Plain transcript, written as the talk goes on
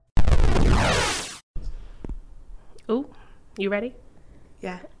Ooh, you ready?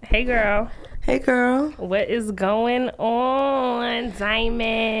 Yeah. Hey, girl. Hey, girl. What is going on,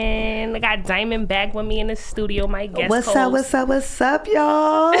 Diamond? I got Diamond back with me in the studio, my guest What's host. What's up,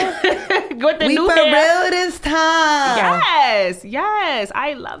 y'all? With the we new for hair. real this time. Yes.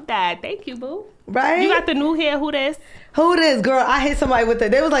 I love that. Thank you, boo. Right? You got the new hair. Who this? Who this, girl? I hit somebody with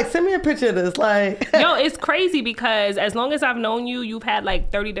it. They was like, send me a picture of this. Like, Yo, it's crazy because as long as I've known you, you've had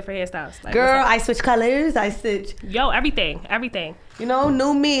like 30 different hairstyles. Like, girl, I switch colors. I switch. Yo, everything. You know,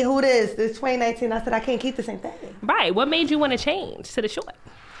 new me. Who this? This 2019. I said, I can't keep the same thing. Right. What made you want to change to the short?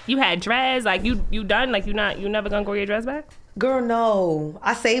 You had dreads. Like, you done? Like, you never gonna grow your dreads back? Girl, no.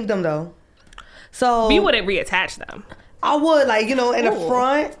 I saved them, though. So. We wouldn't reattach them. I would, like, you know, in the Ooh.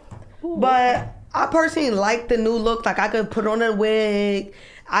 front. Ooh. But I personally like the new look. Like, I could put on a wig.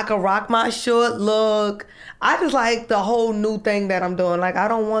 I could rock my short look. I just like the whole new thing that I'm doing. Like, I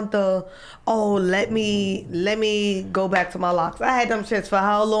don't want let me go back to my locks. I had them shits for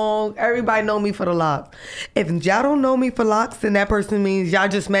how long? Everybody know me for the locks. If y'all don't know me for locks, then that person means y'all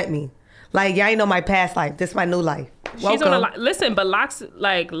just met me. Like, y'all ain't know my past life. This is my new life. She's on a listen, but locks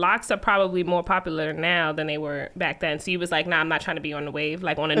are probably more popular now than they were back then. So you was like, nah, I'm not trying to be on the wave,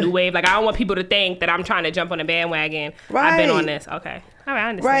 like on a new wave. Like, I don't want people to think that I'm trying to jump on a bandwagon. Right. I've been on this. Okay. All right, I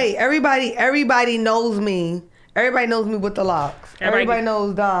understand. Right. Everybody knows me. Everybody knows me with the locks. Everybody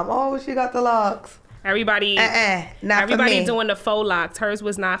knows Dom. Oh, she got the locks. Everybody not everybody for me. doing the faux locks. Hers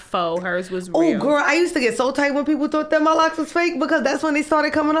was not faux. Hers was Oh, real. girl, I used to get so tight when people thought that my locks was fake because that's when they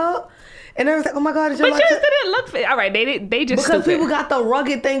started coming up. And they was like, oh my God, is your But locks yours didn't look fake. All right, they just because stupid. people got the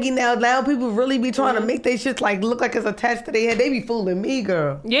rugged thingy now. Now people really be trying to make their shit like look like it's attached to their head. They be fooling me,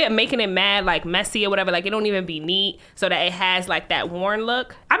 girl. Yeah, making it mad, like messy or whatever. Like, it don't even be neat so that it has like that worn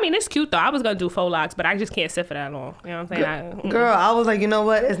look. I mean, it's cute though. I was gonna do faux locks, but I just can't sit for that long. You know what I'm saying? Girl, I was like, you know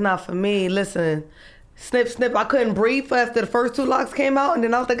what? It's not for me. Listen, snip, snip. I couldn't breathe after the first two locks came out, and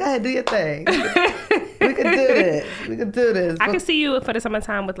then I was like, go ahead, do your thing. We could do this. We could do this. I can see you for the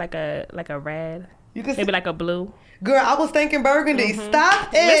summertime with like a red. You can Maybe like a blue. Girl, I was thinking burgundy.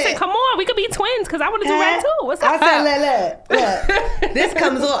 Stop it. Listen, come on. We could be twins because I want to do red too. What's up? I said, look. This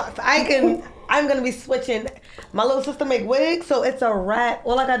comes off. I'm going to be switching. My little sister make wigs, so it's a wrap.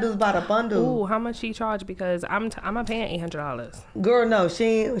 All I got to do is buy the bundle. Ooh, how much she charge? Because I'm not paying $800. Girl, no,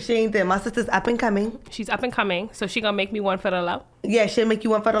 she ain't there. My sister's up and coming. She's up and coming, so she gonna make me one for the low. Yeah, she'll make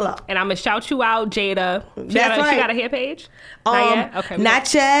you one for the low. And I'm gonna shout you out, Jada. That's She right. got a hair page? Not yet? Okay.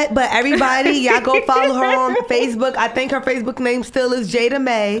 Not yet, but everybody, y'all go follow her on Facebook. I think her Facebook name still is Jada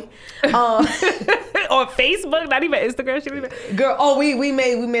May. On Facebook, not even Instagram. She don't even... Girl, we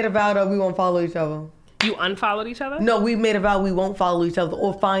made a vow that we won't follow each other. You unfollowed each other? No, we made a vow we won't follow each other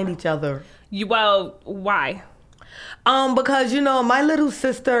or find each other. Well, why? Because you know my little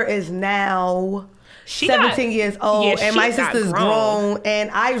sister is now 17 years old, and my sister's grown, and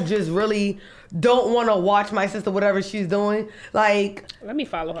I just really don't want to watch my sister whatever she's doing. Like, let me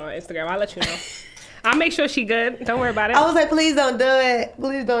follow her on Instagram. I'll let you know. I'll make sure she good. Don't worry about it. I was like, please don't do it.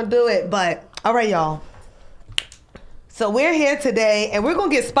 Please don't do it. But all right, y'all. So we're here today, and we're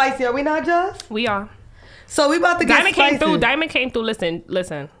gonna get spicy. Are we not, Just? We are. So we about to get spicy. Diamond came through.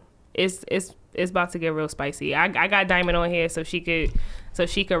 Listen. It's about to get real spicy. I got Diamond on here so she could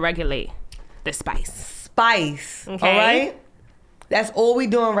regulate the spice. Okay. All right. That's all we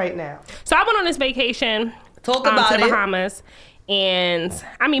doing right now. So I went on this vacation. Talk about to the it. Bahamas. And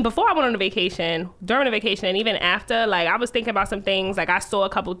I mean, before I went on the vacation, during the vacation, and even after, like, I was thinking about some things. Like, I saw a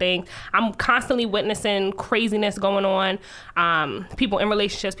couple things. I'm constantly witnessing craziness going on. People in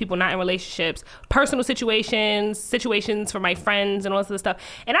relationships, people not in relationships, personal situations for my friends and all this other stuff.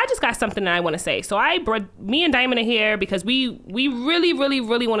 And I just got something that I want to say. So me and Diamond are here because we really, really,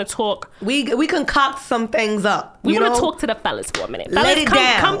 really want to talk. We concoct some things up. We want to talk to the fellas for a minute. Let it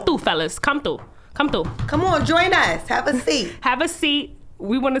down. Come through, fellas. Come through. Come on, join us. Have a seat. Have a seat.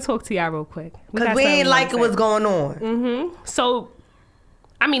 We want to talk to y'all real quick. Because we ain't liking what's going on. Mm-hmm. So,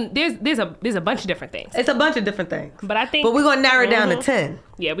 I mean, there's a bunch of different things. It's a bunch of different things. But I think... But we're going to narrow it down to 10.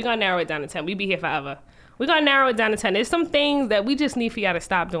 Yeah, we're going to narrow it down to 10. We be here forever. We're going to narrow it down to 10. There's some things that we just need for y'all to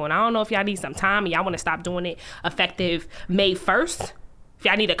stop doing. I don't know if y'all need some time and y'all want to stop doing it effective May 1st. If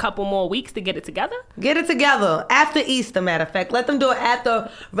y'all need a couple more weeks to get it together. Get it together. After Easter, matter of fact. Let them do it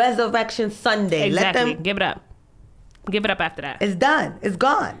after Resurrection Sunday. Exactly. Let them... Give it up. Give it up after that. It's done. It's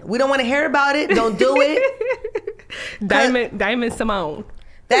gone. We don't want to hear about it. Don't do it. Diamond Simone.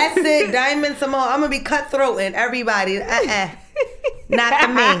 That's it. Diamond Simone. I'm going to be cutthroating everybody. Not to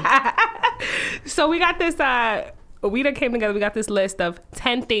me. So we got this... we done came together. We got this list of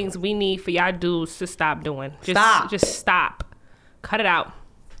 10 things we need for y'all dudes to stop doing. Just stop. Cut it out.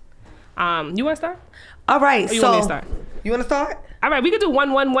 You want to start? All right. Or you so want me to start? You want to start? All right, we could do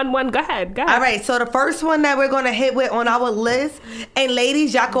 1, 1, 1, 1. Go ahead. All right, so the first one that we're going to hit with on our list, and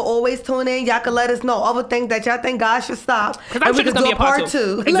ladies, y'all can always tune in. Y'all can let us know other things that y'all think God should stop. Because I'm sure there's going to be a part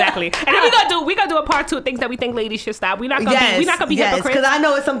two. Exactly. And then we got to do a part two of things that we think ladies should stop. We're not going to be hypocrites. Because I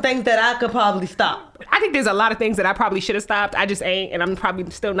know it's some things that I could probably stop. I think there's a lot of things that I probably should have stopped. I just ain't, and I'm probably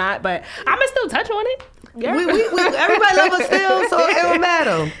still not, but I'm going to still touch on it. Yeah. We everybody love us still, so it don't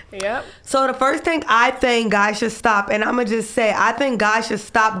matter. Yep. So the first thing I think guys should stop, and I'm gonna just say, I think guys should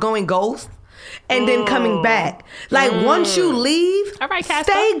stop going ghost and then coming back. Like once you leave, all right,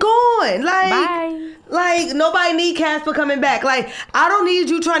 Casper, stay going. Like, bye. Like nobody need Casper coming back. Like I don't need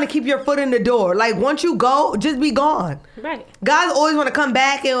you trying to keep your foot in the door. Like once you go, just be gone. Right. Guys always want to come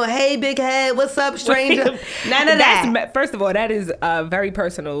back and hey, big head, what's up, stranger? None of that. First of all, that is very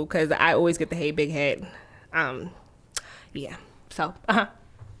personal because I always get the hey, big head. Yeah. So,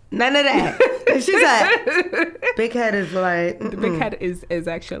 None of that. She said, big head is like... The big head is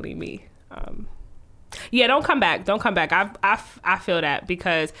actually me. Yeah, don't come back. Don't come back. I feel that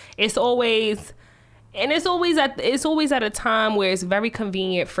because it's always... And it's always at a time where it's very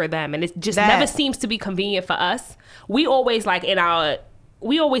convenient for them. And it just never seems to be convenient for us. We always in our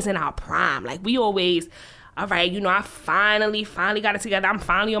prime. Like we always... All right, I finally got it together. I'm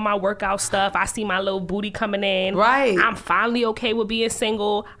finally on my workout stuff. I see my little booty coming in. Right. I'm finally okay with being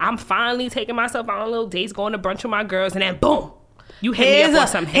single. I'm finally taking myself out on little dates, going to brunch with my girls, and then boom, you hit me up on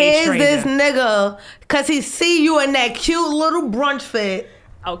some hey stranger. Here's this nigga, because he see you in that cute little brunch fit.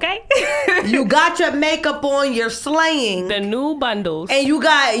 Okay. You got your makeup on, you're slaying. The new bundles. And you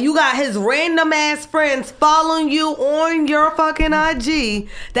got his random ass friends following you on your fucking IG.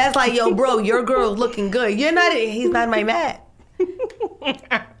 That's like, yo, bro, your girl's looking good. He's not my man.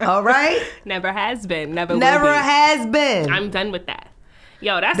 All right? Never has been. Never has been. I'm done with that.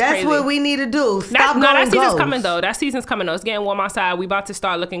 Yo, that's crazy. What we need to do. Stop going that season's ghost. coming though. That season's coming though. It's getting warm outside. We about to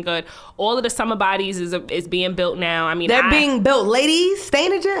start looking good. All of the summer bodies is being built now. I mean, they're being built. Ladies, stay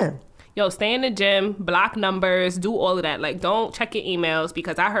in the gym. Yo, stay in the gym, block numbers, do all of that. Like, don't check your emails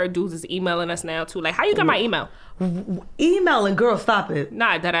because I heard dudes is emailing us now too. Like, how you get my email? Emailing, girl, stop it.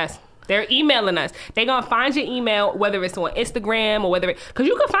 Nah, deadass. They're emailing us. They're going to find your email, whether it's on Instagram or because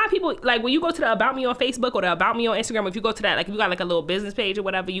you can find people, like when you go to the About Me on Facebook or the About Me on Instagram, if you go to that, like if you got like a little business page or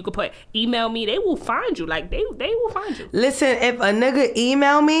whatever, you could put email me. They will find you. Like they will find you. Listen, if a nigga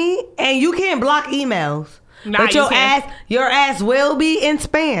email me, and you can't block emails, but your ass will be in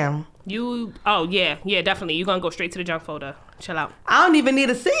spam. Yeah, definitely. You're going to go straight to the junk folder. Chill out. I don't even need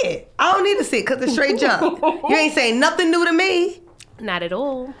to see it. Because it's straight junk. You ain't saying nothing new to me. Not at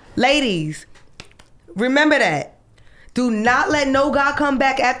all. Ladies, remember that. Do not let no guy come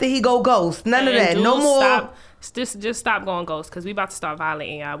back after he go ghost. None of that. No more. Just stop going ghost because we about to start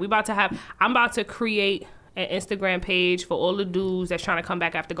violating y'all. I'm about to create an Instagram page for all the dudes that's trying to come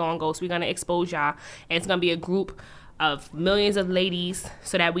back after going ghost. We're going to expose y'all. And it's going to be a group of millions of ladies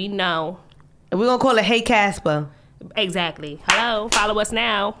so that we know. And we're going to call it Hey Casper. Exactly. Hello. Follow us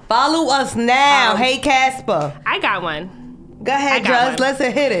now. Hey Casper. I got one. Go ahead, Just. Let's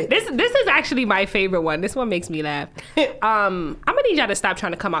hit it. This is actually my favorite one. This one makes me laugh. I'm gonna need y'all to stop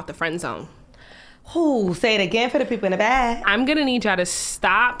trying to come out the friend zone. Ooh, say it again for the people in the back. I'm gonna need y'all to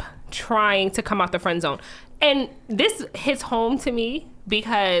stop trying to come out the friend zone. And this hits home to me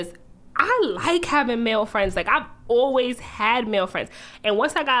because I like having male friends. Like I've always had male friends. And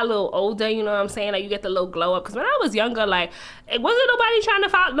once I got a little older, you know what I'm saying? Like you get the little glow up. Because when I was younger, like it wasn't nobody trying to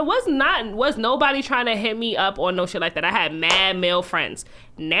follow. Was nobody trying to hit me up or no shit like that. I had mad male friends.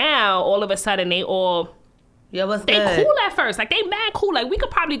 Now all of a sudden they all what's they good? Cool at first. Like they mad cool. Like we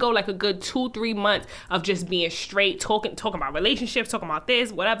could probably go like a good 2-3 months of just being straight, talking about relationships, talking about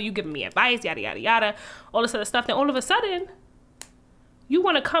this, whatever, you giving me advice, yada yada yada, all this other stuff. Then all of a sudden you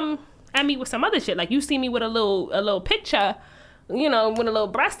want to come at me with some other shit. Like you see me with a little picture, with a little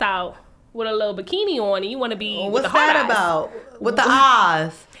breast out, with a little bikini on, and you want to be with the hard eyes. About? With the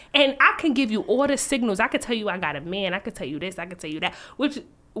eyes. And I can give you all the signals. I could tell you I got a man. I could tell you this. I could tell you that.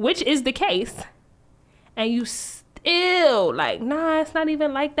 Which is the case. And you still like, nah, it's not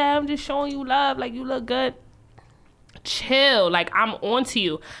even like that. I'm just showing you love. Like you look good. Chill. Like I'm onto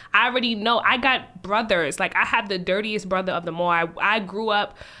you. I already know. I got brothers. Like I have the dirtiest brother of them all. I grew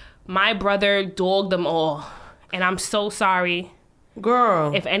up. My brother dogged them all. And I'm so sorry.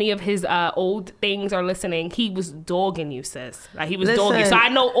 Girl. If any of his old things are listening, he was dogging you, sis. Like he was dogging you. So I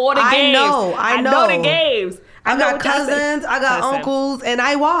know all the games. I know the games. I got cousins. I got uncles. And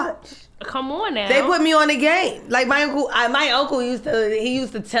I watch. Come on now. They put me on the game. Like my uncle used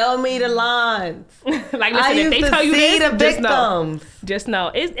to tell me the lines. Like, listen, if they tell you see this, the victims. Just know.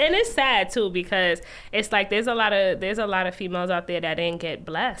 And it's sad too, because it's like there's a lot of females out there that didn't get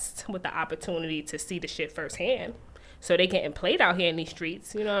blessed with the opportunity to see the shit firsthand. So they getting played out here in these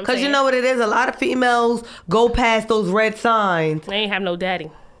streets. You know what I'm saying? Because you know what it is? A lot of females go past those red signs. They ain't have no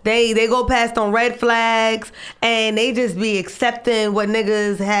daddy. They go past on red flags, and they just be accepting what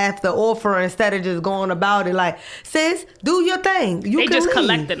niggas have to offer instead of just going about it like, sis, do your thing. They just leave.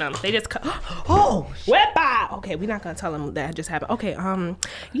 Collecting them. They just wepa. Okay, we're not gonna tell them that just happened. Okay,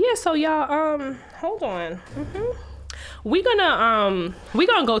 yeah. So y'all, hold on. We're gonna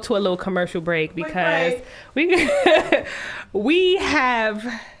go to a little commercial break because we have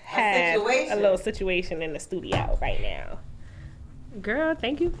had a little situation in the studio right now. Girl,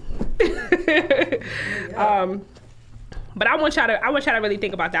 thank you. But I want y'all to really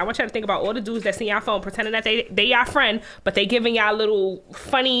think about that. I want y'all to think about all the dudes that see y'all phone pretending that they y'all friend, but they giving y'all little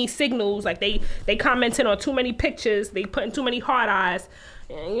funny signals, like they commenting on too many pictures, they putting too many hard eyes.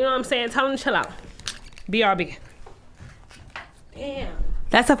 You know what I'm saying? Tell them to chill out. BRB. Damn.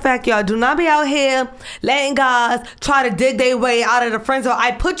 That's a fact, y'all. Do not be out here letting guys try to dig their way out of the friend zone.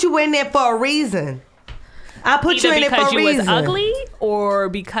 I put you in there for a reason. I put Either you in there for a reason. because you was ugly or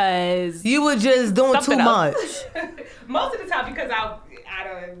because you were just doing too much. Most of the time because I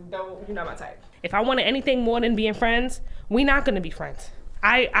don't, you're not my type. If I wanted anything more than being friends, we not gonna be friends.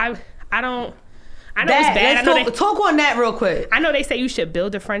 I don't. I know it's bad. Let's talk on that real quick. I know they say you should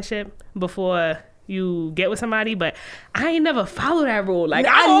build a friendship before you get with somebody, but I ain't never follow that rule. Like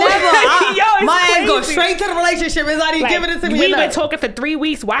my ass go straight to the relationship. It's not even giving it to me. We've been talking for 3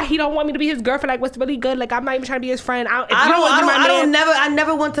 weeks. Why he don't want me to be his girlfriend? Like, what's really good? Like, I'm not even trying to be his friend. I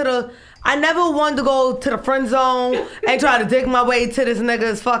never wanted to go to the friend zone and try to dig my way to this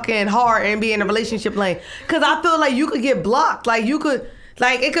nigga's fucking heart and be in a relationship lane. Cause I feel like you could get blocked. Like you could.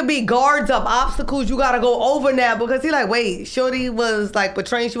 Like, it could be guards up, obstacles you gotta go over now, because he like, wait, shorty was like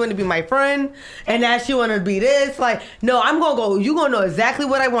portraying she wanted to be my friend, and now she wanna be this. Like, no, I'm gonna go, you gonna know exactly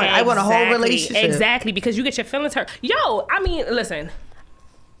what I want. I want a whole relationship. Exactly, because you get your feelings hurt. Yo, I mean, listen,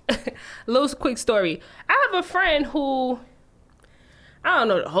 little quick story. I have a friend who, I don't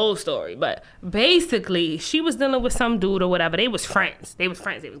know the whole story, but basically she was dealing with some dude or whatever. They was friends. They was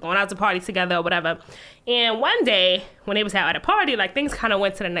going out to party together or whatever. And one day when they was out at a party, like things kind of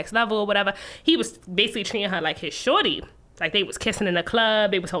went to the next level or whatever. He was basically treating her like his shorty. Like they was kissing in the club.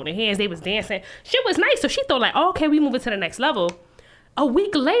 They was holding hands. They was dancing. Shit was nice. So she thought like, oh, okay, we moving to the next level. A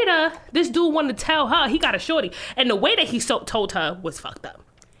week later, this dude wanted to tell her he got a shorty. And the way that he told her was fucked up.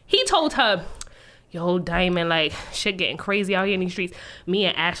 He told her, yo, Diamond, like, shit getting crazy out here in these streets. Me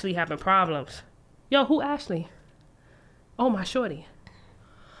and Ashley having problems. Yo, who Ashley? Oh, my shorty.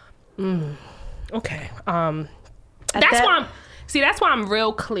 Okay. That's why I'm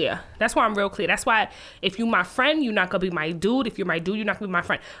real clear. That's why if you my friend, you're not gonna be my dude. If you're my dude, you're not gonna be my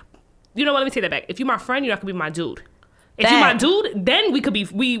friend. You know what? Let me take that back. If you're my friend, you're not gonna be my dude. If you're my dude, then we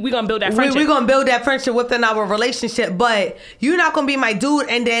gonna build that friendship. We're gonna build that friendship within our relationship, but you're not gonna be my dude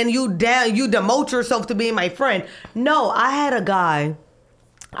and then you demote yourself to being my friend. No, I had a guy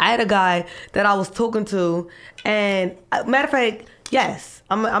that I was talking to, and matter of fact, yes,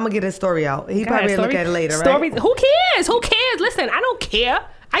 I'm gonna get his story out. He probably look at it later, right? Who cares? Listen, I don't care.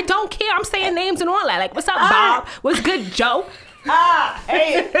 I'm saying names and all that. Like, what's up, Bob? What's good, Joe? Y'all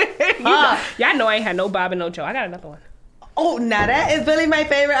know I ain't had no Bob and no Joe. I got another one. Oh, now that is really my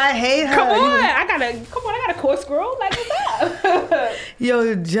favorite. I hate her. Come on, I got a corkscrew. Like, what's up?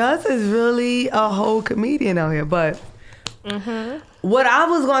 Yo, Just is really a whole comedian out here. But what I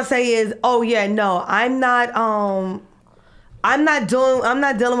was gonna say is, oh yeah, no, I'm not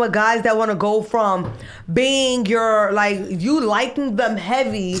dealing with guys that want to go from being your, like, you liking them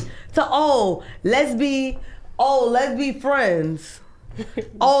heavy to let's be friends.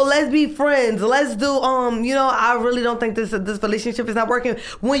 Let's be friends. Let's do I really don't think this relationship is not working.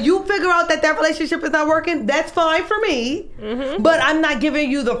 When you figure out that relationship is not working, that's fine for me. But I'm not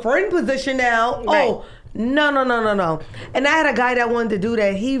giving you the friend position now. Right. Oh, no. And I had a guy that wanted to do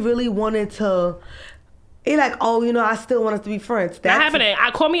that. He really wanted to. He like, I still want us to be friends. That's not happening.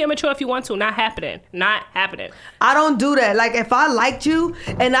 Call me immature if you want to. Not happening. I don't do that. Like, if I liked you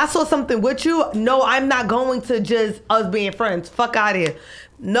and I saw something with you, no, I'm not going to just us being friends. Fuck out of here.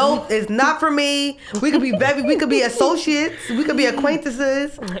 No, it's not for me. We could be associates. We could be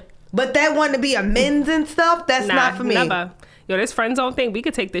acquaintances. But that wanting to be a men's and stuff, that's not for me. Never. Yo, this friend zone thing, we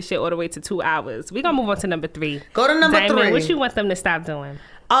could take this shit all the way to 2 hours. We gonna move on to number 3. Go to number Diamond, 3. What you want them to stop doing?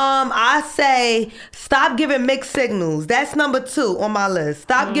 I say stop giving mixed signals. That's number 2 on my list.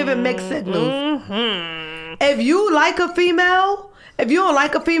 Stop giving mixed signals. If you like a female, if you don't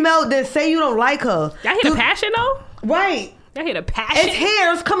like a female, then say you don't like her. Y'all hear the passion though? Right. Y'all hear the passion? It's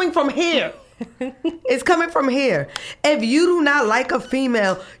here. It's coming from here. It's coming from here. If you do not like a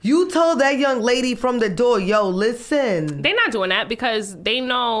female, you told that young lady from the door, yo, listen. They're not doing that because they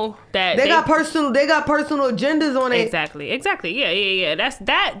know that they got personal agendas on it. Exactly. Yeah.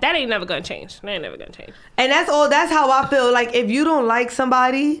 That ain't never gonna change. That ain't never gonna change. And that's how I feel. Like, if you don't like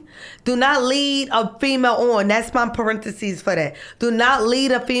somebody, do not lead a female on. That's my parentheses for that. Do not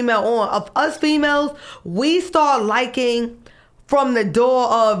lead a female on. Of us females, we start liking from the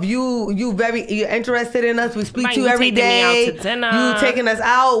door of you're interested in us. We speak to you every day. Me out to dinner. You taking us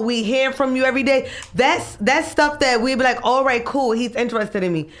out. We hear from you every day. That's stuff that we be like, all right, cool. He's interested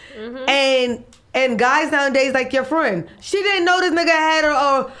in me. And guys nowadays, like your friend, she didn't know this nigga had her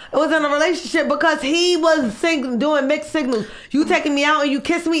or was in a relationship because he was doing mixed signals. You taking me out and you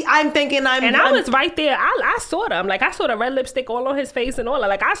kiss me, I'm thinking I was right there. I saw them. Like, I saw the red lipstick all on his face and all that.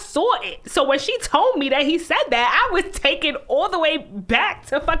 Like, I saw it. So when she told me that he said that, I was taken all the way back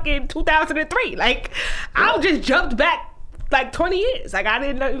to fucking 2003. Like, I just jumped back like 20 years. Like, I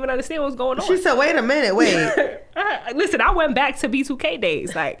didn't even understand what was going on. She said, wait a minute, wait. Listen, I went back to B2K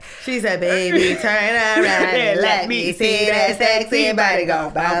days. Like, she said, baby, turn around and let me see that sexy body go.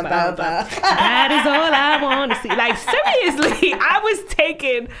 Bow, bow, bow. That is all I want to see. Like, seriously, I was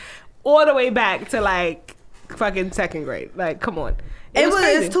taken all the way back to like fucking second grade. Like, come on.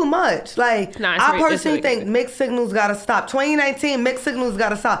 It's too much. Like, I personally think crazy. mixed signals gotta stop. 2019, mixed signals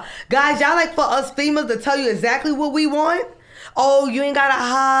gotta stop. Guys, y'all like for us females to tell you exactly what we want? Oh, you ain't gotta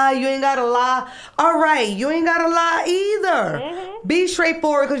hide, you ain't gotta lie. All right, you ain't gotta lie either. Be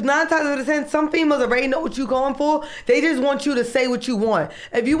straightforward, because 9 times out of 10, some females already know what you're going for. They just want you to say what you want.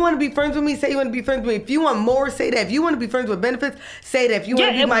 If you want to be friends with me, say you want to be friends with me. If you want more, say that. If you want to be friends with benefits, say that. If you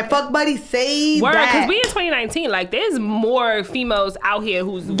want to be my fuck buddy, say that. Because we in 2019, like, there's more females out here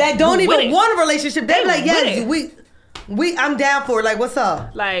that don't even want a relationship. They be like, yes, I'm down for it. Like, what's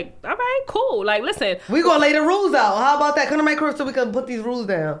up? Like, all right, cool. Like, listen, we gonna lay the rules out. How about that? Come to my crib so we can put these rules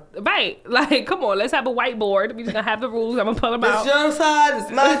down. Right. Like, come on, let's have a whiteboard. We just gonna have the rules. I'm gonna pull them out. It's your side.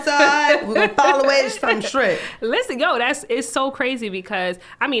 It's my side. We're gonna follow it. It's something strict. Listen, yo, it's so crazy because,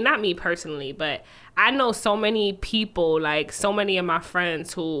 I mean, not me personally, but I know so many people, like so many of my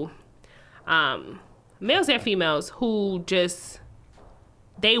friends who, males and females, who just,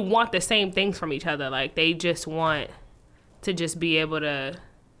 they want the same things from each other. Like, they just want to just be able to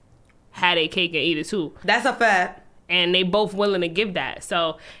have their cake and eat it too. That's a fact. And they both willing to give that.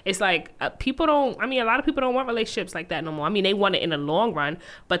 So it's like, a lot of people don't want relationships like that no more. I mean, they want it in the long run,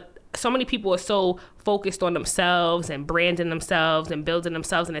 but so many people are so focused on themselves and branding themselves and building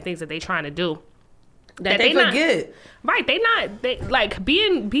themselves and the things that they're trying to do that they forget. They like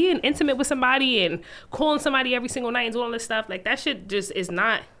being intimate with somebody and calling somebody every single night and doing all this stuff. Like, that shit just is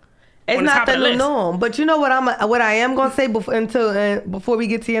not. It's not the norm. But you know what I am gonna say before we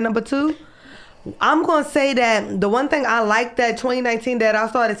get to your number 2? I'm gonna say that the one thing I like that 2019 that I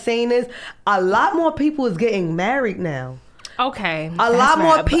started saying is a lot more people is getting married now. Okay. A lot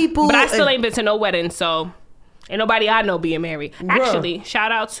more people. But I still ain't been to no wedding, so ain't nobody I know being married. Actually,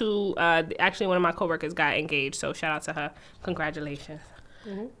 shout out to one of my coworkers got engaged, so shout out to her. Congratulations.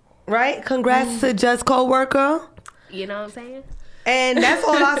 Right? Congrats to just coworker. You know what I'm saying? And that's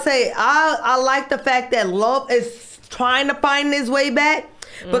all I say. I like the fact that love is trying to find its way back.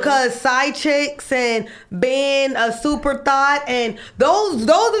 Because side chicks and being a super thought and those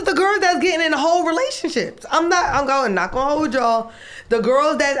are the girls that's getting in the whole relationships. I'm not gonna hold y'all. The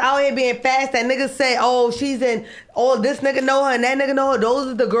girls that's out here being fast that niggas say, oh, she's in, oh, this nigga know her and that nigga know her. Those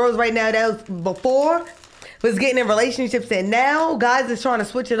are the girls right now that was before was getting in relationships, and now guys is trying to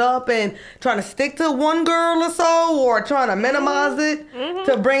switch it up and trying to stick to one girl or so, or trying to minimize it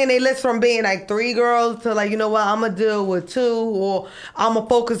to bringing their list from being like 3 girls to like, you know what, I'm gonna deal with 2, or I'm gonna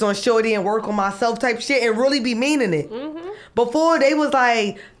focus on shorty and work on myself type shit and really be meaning it. Before they was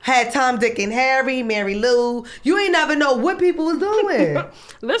like had Tom, Dick, and Harry, Mary Lou. You ain't never know what people was doing.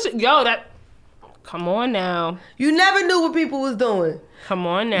 Listen, yo, come on now. You never knew what people was doing. Come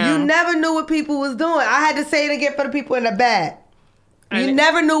on now. You never knew what people was doing. I had to say it again for the people in the back. You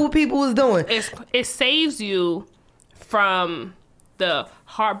never knew what people was doing. It saves you from the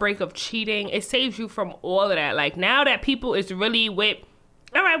heartbreak of cheating. It saves you from all of that. Like, now that people is really with,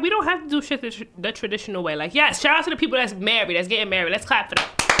 all right, we don't have to do shit the traditional way. Like, yes, shout out to the people that's married, that's getting married. Let's clap for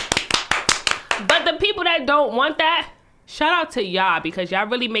them. But the people that don't want that, Shout out to y'all because y'all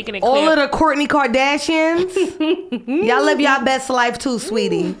really making it All clear. of the Kourtney Kardashians, y'all live y'all best life too,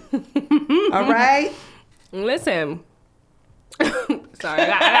 sweetie. All right? Listen. Sorry,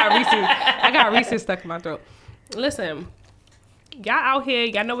 I got Reese's stuck in my throat. Listen, y'all out here,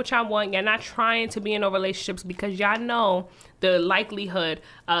 y'all know what y'all want. Y'all not trying to be in no relationships because y'all know the likelihood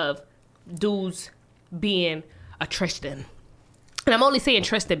of dudes being a Tristan. And I'm only saying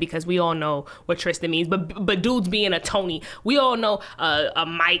Tristan because we all know what Tristan means. But dudes being a Tony, we all know a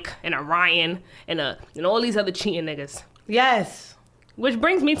Mike and a Ryan and all these other cheating niggas. Yes. Which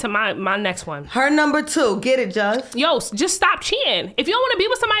brings me to my next one. Her number 2. Get it, Just. Yo, just stop cheating. If you don't want to be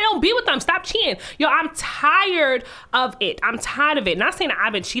with somebody, don't be with them. Stop cheating. Yo, I'm tired of it. I'm tired of it. Not saying that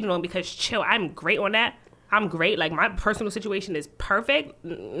I've been cheated on because chill, I'm great on that. I'm great. Like, my personal situation is perfect.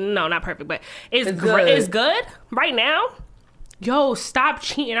 No, not perfect, but it's great. It's good right now. Yo, stop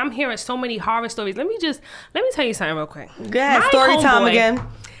cheating. I'm hearing so many horror stories. Let me tell you something real quick. Yeah, story time again.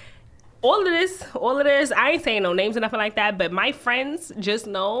 All of this, I ain't saying no names or nothing like that, but my friends just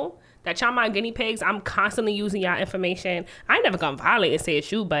know that y'all my guinea pigs. I'm constantly using y'all information. I ain't never gonna violate and say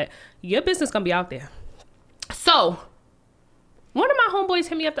it's you, but your business gonna be out there. So, one of my homeboys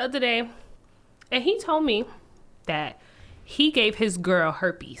hit me up the other day, and he told me that he gave his girl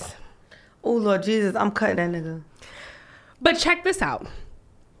herpes. Oh, Lord Jesus, I'm cutting that nigga. But check this out.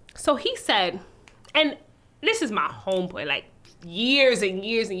 So he said, and this is my homeboy, like years and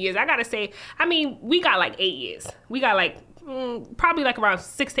years and years. I gotta say, I mean, we got like 8 years. We got like probably like around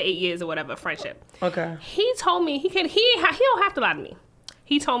 6 to 8 years or whatever friendship. Okay. He told me he don't have to lie to me.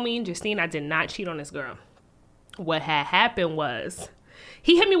 He told me, Justine, I did not cheat on this girl. What had happened was,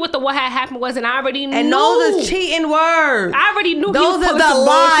 he hit me with the what had happened was, and I already knew. And those is cheating words. I already knew. Those are the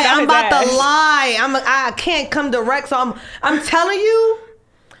lie. I'm about to lie. I can't come direct, so I'm telling you,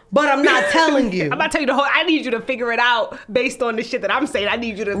 but I'm not telling you. I'm about to tell you the whole. I need you to figure it out based on the shit that I'm saying. I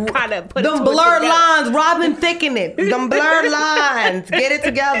need you to kind of put them blurred lines. Robin thicken it. Them blurred lines. Get it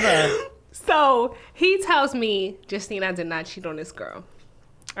together. So he tells me, Justine, I did not cheat on this girl.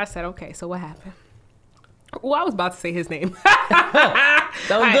 I said, okay. So what happened? Well, I was about to say his name.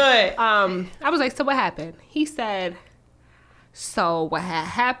 Don't do it. I was like, so what happened? He said, so what had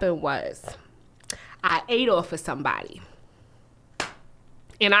happened was I ate off of somebody.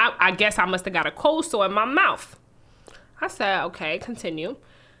 And I guess I must have got a cold sore in my mouth. I said, okay, continue.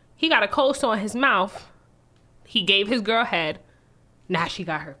 He got a cold sore in his mouth. He gave his girl head. Now she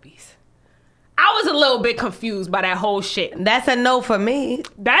got herpes. I was a little bit confused by that whole shit. That's a no for me.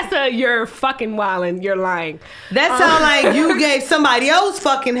 That's you're fucking wilding. You're lying. That sounds like you gave somebody else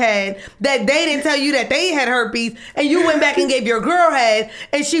fucking head that they didn't tell you that they had herpes, and you went back and gave your girl head,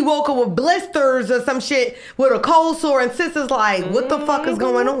 and she woke up with blisters or some shit with a cold sore, and sister's like, what the fuck is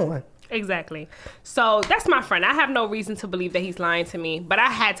going on? Exactly. So that's my friend. I have no reason to believe that he's lying to me, but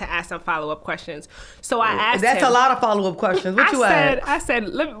I had to ask some follow-up questions. So I asked That's him, a lot of follow-up questions. What you asked? I said,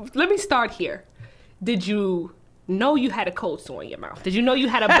 let me start here. Did you know you had a cold sore in your mouth? Did you know you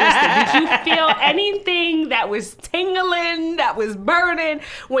had a blister? Did you feel anything that was tingling, that was burning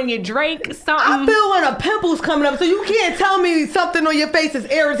when you drank something? I feel when a pimple's coming up, so you can't tell me something on your face is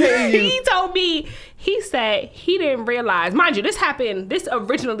irritating you. He told me, he said he didn't realize, mind you, this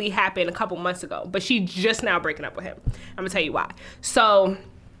originally happened a couple months ago, but she just now breaking up with him. I'm gonna tell you why. So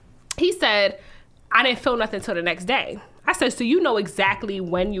he said, I didn't feel nothing till the next day. I said, so you know exactly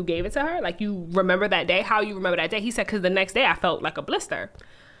when you gave it to her? Like, you remember that day? How you remember that day? He said, because the next day I felt like a blister.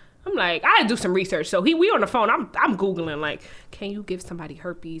 I'm like, I had to do some research. So we on the phone. I'm Googling, like, can you give somebody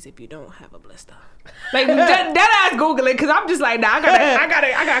herpes if you don't have a blister? Like, that ass Googling, because I'm just like, nah, I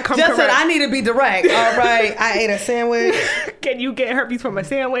gotta come Just correct. said, I need to be direct. All right, I ate a sandwich. Can you get herpes from a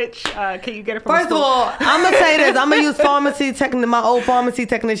sandwich? Can you get it from First a stool? of all, I'm going to say this. I'm going to use my old pharmacy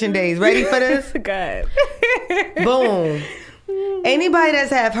technician days. Ready for this? Good. Boom. Anybody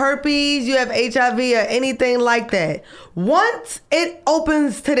that's have herpes, you have HIV or anything like that, once it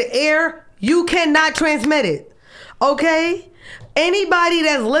opens to the air, you cannot transmit it. Okay? Anybody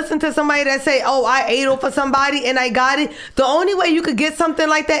that's listened to somebody that say, oh, I ate off of somebody and I got it, the only way you could get something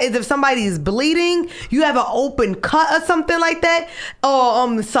like that is if somebody is bleeding, you have an open cut or something like that,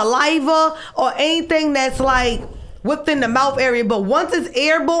 or saliva or anything that's like within the mouth area. But once it's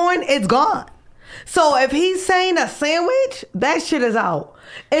airborne, it's gone. So if he's saying a sandwich, that shit is out.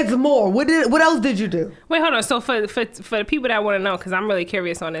 It's more. What else did you do? Wait, hold on. So for the people that want to know, because I'm really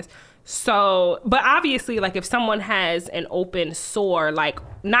curious on this. So, but obviously, like, if someone has an open sore, like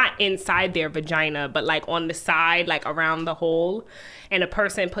not inside their vagina, but like on the side, like around the hole, and a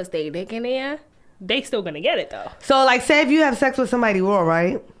person puts their dick in there, they still gonna get it though. So, like, say if you have sex with somebody raw,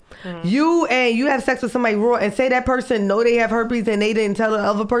 right? you have sex with somebody raw and say that person know they have herpes and they didn't tell the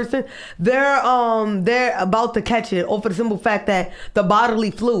other person, they're about to catch it over the simple fact that the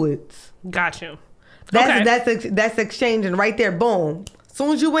bodily fluids. Got you. That's exchanging right there. Boom. As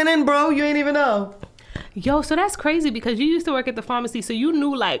soon as you went in, bro, you ain't even know. Yo, so that's crazy because you used to work at the pharmacy, so you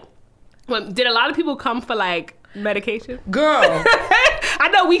knew like, did a lot of people come for like medication? Girl. I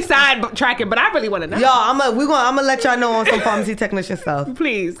know we side tracking, but I really want to know. Yo, I'm gonna let y'all know on some pharmacy technician stuff.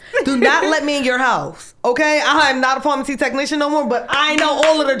 Please. Do not let me in your house, okay? I am not a pharmacy technician no more, but I know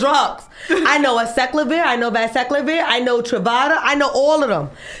all of the drugs. I know Aceclivir, I know Vaseclivir, I know Truvada, I know all of them.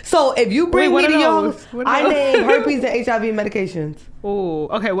 So if you bring me to your house, I name herpes and HIV medications. Oh,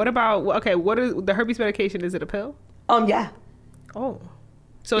 okay. What is the herpes medication? Is it a pill? Yeah. Oh.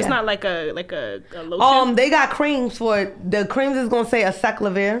 So it's not like a lotion? They got creams for it. The creams is gonna say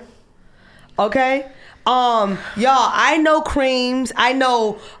Aceclivir. Okay? Y'all, I know creams. I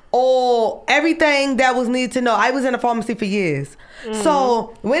know everything that was needed to know. I was in a pharmacy for years.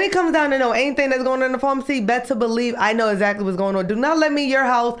 So when it comes down to know anything that's going on in the pharmacy, better believe I know exactly what's going on. Do not let me in your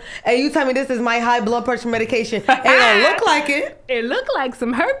house and you tell me this is my high blood pressure medication. It don't look like it. It look like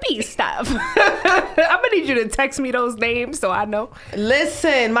some herpes stuff. I'm gonna need you to text me those names so I know.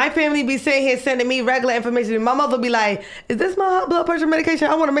 Listen, my family be sitting here sending me regular information. My mother be like, is this my high blood pressure medication?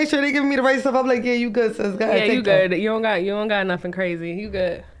 I want to make sure they giving me the right stuff. I'm like, yeah, you good, sis. Go ahead, you good. You don't got nothing crazy. You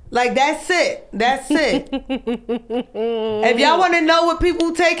good. Like, that's it. If y'all want to know what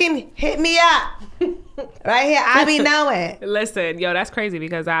people taking, hit me up. Right here, I be knowing. Listen, yo, that's crazy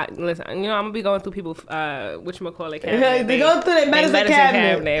because I'm gonna be going through people, whatchamacallit cabinet. They go through their medicine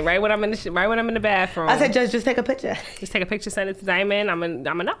cabinet. Right when I'm in the bathroom. I said, just take a picture. Just take a picture, send it to Diamond. I'm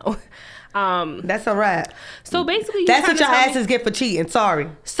gonna know. That's a wrap. So basically, that's what your asses get for cheating. Sorry.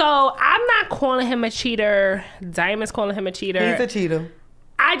 So I'm not calling him a cheater. Diamond's calling him a cheater. He's a cheater.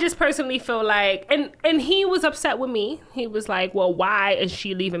 I just personally feel like, and he was upset with me. He was like, well, why is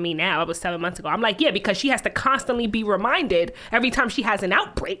she leaving me now? It was 7 months ago. I'm like, yeah, because she has to constantly be reminded every time she has an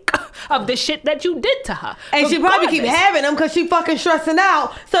outbreak of the shit that you did to her. And she probably keep having them because she fucking stressing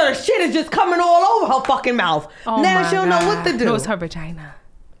out. So the shit is just coming all over her fucking mouth. Now she don't know what to do. No, it's her vagina.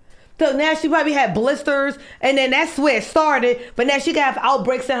 So now she probably had blisters, and then that's where it started. But now she got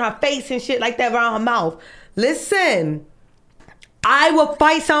outbreaks in her face and shit like that around her mouth. Listen. I will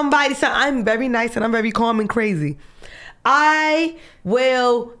fight somebody. So I'm very nice and I'm very calm and crazy. I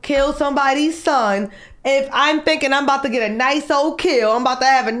will kill somebody's son if I'm thinking I'm about to get a nice old kill. I'm about to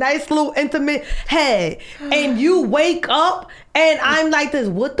have a nice little intimate head. And you wake up and I'm like this.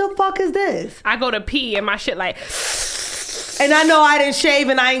 What the fuck is this? I go to pee and my shit like... And I know I didn't shave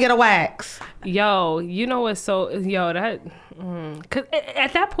and I ain't get a wax. Yo, you know what's so... Yo, that... Because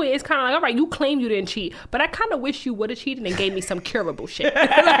at that point, it's kind of like, all right, you claim you didn't cheat, but I kind of wish you would have cheated and gave me some curable shit.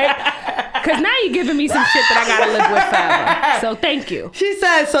 Because now you're giving me some shit that I got to live with forever. So thank you. She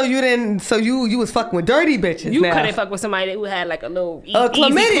said, you was fucking with dirty bitches. You couldn't fuck with somebody who had like a little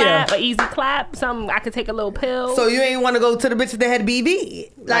easy clap, something I could take a little pill. So you ain't want to go to the bitches that had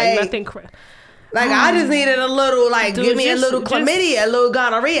BV? Like nothing I just needed a little, give me a little chlamydia, a little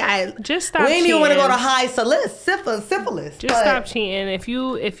gonorrhea. Just stop cheating. We didn't even want to go to high syphilis. Just stop cheating. If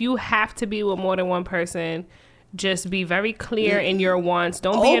you have to be with more than one person, just be very clear in your wants.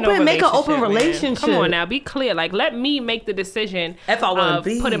 Don't be in a relationship. Make an open relationship. Come on now, be clear. Like, let me make the decision if I want to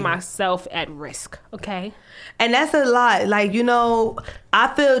be putting myself at risk. Okay. And that's a lot. Like,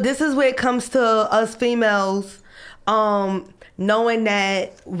 I feel this is where it comes to us females. Knowing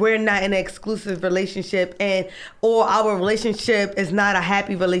that we're not in an exclusive relationship or our relationship is not a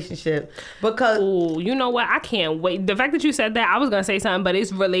happy relationship. Because... Ooh, you know what? I can't wait. The fact that you said that, I was going to say something, but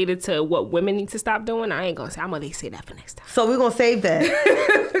it's related to what women need to stop doing. I ain't going to say. I'm going to say that for next time. So we're going to save that.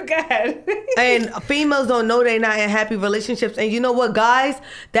 Go ahead. And females don't know they're not in happy relationships. And you know what, guys?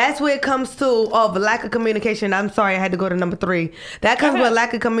 That's where it comes to lack of communication. I'm sorry, I had to go to number 3. That comes with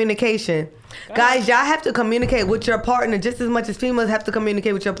lack of communication. Guys, y'all have to communicate with your partner just as much as females have to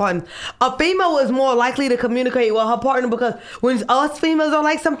communicate with your partner. A female is more likely to communicate with her partner because when us females don't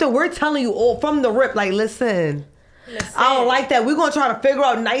like something, we're telling you all from the rip, like, listen, I don't like that. We're going to try to figure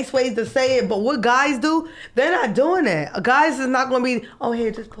out nice ways to say it. But what guys do, they're not doing that. Guys is not going to be,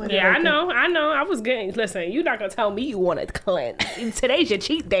 here, just put it right there. I know. I was getting, listen, you're not going to tell me you want to cleanse. Today's your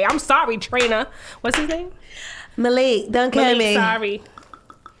cheat day. I'm sorry, trainer. What's his name? Malik. Don't kill me. Sorry.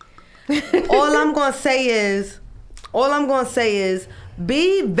 All I'm gonna say is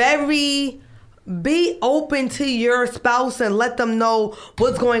be very Be open to your spouse and let them know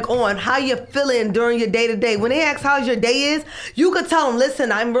what's going on, how you're feeling during your day to day. When they ask how your day is, you could tell them,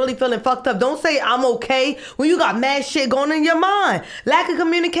 listen, I'm really feeling fucked up. Don't say I'm okay when you got mad shit going in your mind. Lack of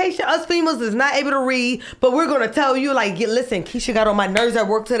communication. Us females is not able to read, but we're going to tell you, like, listen, Keisha got on my nerves at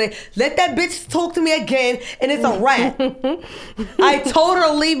work today. Let that bitch talk to me again, and it's a wrap. I told her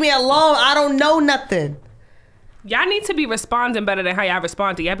to leave me alone. I don't know nothing. Y'all need to be responding better than how y'all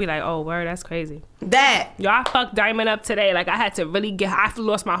respond to. Y'all be like, oh, word, that's crazy. That. Y'all fucked Diamond up today. Like, I had to really I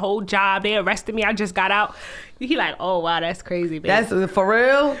lost my whole job. They arrested me. I just got out. He like, oh, wow, that's crazy, baby. That's for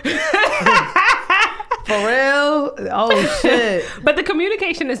real? For real? Oh, shit. But the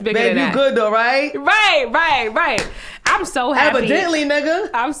communication is bigger than that. You good though, right? Right. I'm so happy. Evidently, nigga.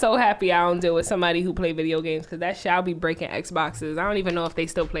 I'm so happy I don't deal with somebody who play video games, because that shall be breaking Xboxes. I don't even know if they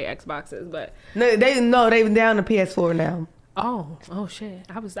still play Xboxes, but no, they down to PS4 now. Oh shit.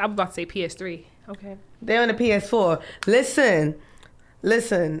 I was about to say PS3. Okay. They're on the PS4.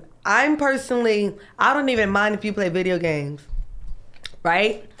 Listen. I don't even mind if you play video games,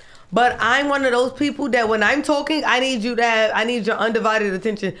 right? But I'm one of those people that when I'm talking, I need your undivided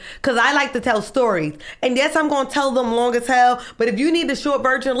attention, because I like to tell stories. And yes, I'm going to tell them long as hell, but if you need the short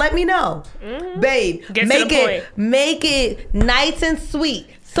version, let me know. Mm-hmm. Babe, make it nice and sweet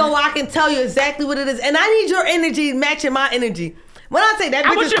so I can tell you exactly what it is. And I need your energy matching my energy. When I say that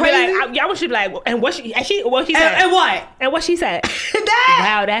bitch is crazy, I want you to be like, and what she said, and what, and what she said.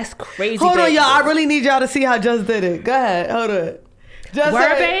 Wow, that's crazy. Hold on, y'all. I really need y'all to see how Just did it. Go ahead, hold on. Just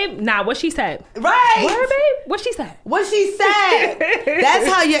word, babe? Nah, what she said. Right. Word, babe? What she said. That's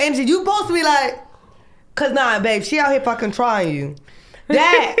how your energy. You supposed to be like, cause nah, babe, she out here fucking trying you.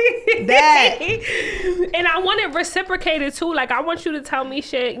 That. And I want it reciprocated too. Like, I want you to tell me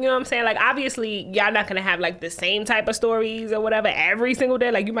shit, you know what I'm saying? Like, obviously, y'all not gonna have like the same type of stories or whatever every single day.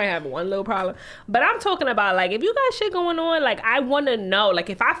 Like, you might have one little problem. But I'm talking about, like, if you got shit going on, like, I wanna know. Like,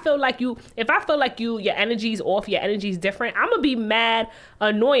 if I feel like your energy's off, your energy's different, I'm gonna be mad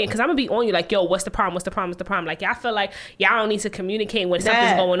annoying, because I'm gonna be on you like, yo, what's the problem? Like, y'all feel like y'all don't need to communicate when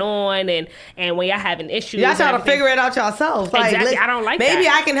something's going on, and when y'all having issues. Y'all try to figure it out yourself. Like, exactly. I don't like maybe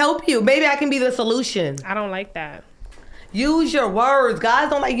that. I can help you. Maybe I can be the solution. I don't like that. Use your words. Guys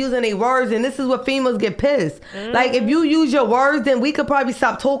don't like using their words, and this is what females get pissed. Mm-hmm. Like, if you use your words, then we could probably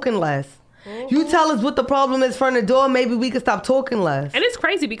stop talking less. Mm-hmm. You tell us what the problem is from the door, maybe we could stop talking less. And it's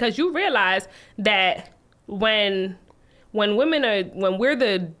crazy, because you realize that when we're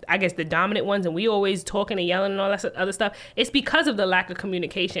the dominant ones, and we always talking and yelling and all that other stuff, it's because of the lack of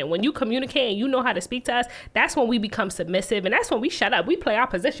communication. When you communicate and you know how to speak to us, that's when we become submissive, and that's when we shut up. We play our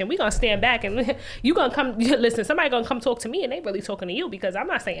position. We gonna stand back, and you gonna come listen. Somebody gonna come talk to me, and they really talking to you, because I'm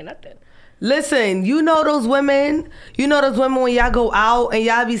not saying nothing. Listen, you know those women when y'all go out and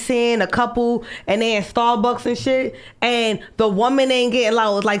y'all be seeing a couple and they in Starbucks and shit, and the woman ain't getting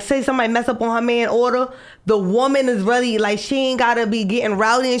loud. Like, say somebody mess up on her man order, the woman is really like, she ain't gotta be getting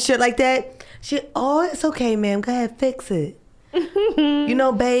rowdy and shit like that. It's okay, ma'am, go ahead, fix it. You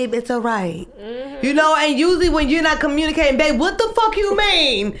know, babe, it's all right. Mm-hmm. You know, and usually when you're not communicating, babe, what the fuck you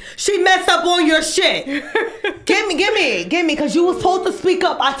mean? She messed up on your shit. Give me, because you was supposed to speak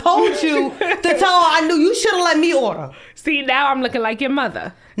up. I told you to tell her I knew. You should have let me order. See, now I'm looking like your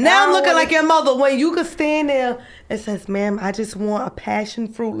mother. Now I'm looking like your mother, when you could stand there and says, ma'am, I just want a passion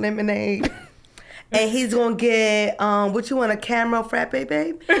fruit lemonade. And he's gonna get what you want, a caramel frappe,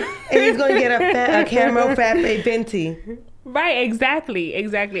 babe? And he's gonna get a caramel frappe venti. Right, exactly.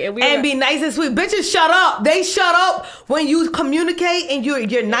 And be nice and sweet. Bitches shut up. They shut up when you communicate and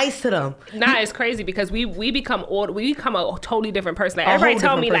you're nice to them. Nah, it's crazy, because we become a totally different person. Like, everybody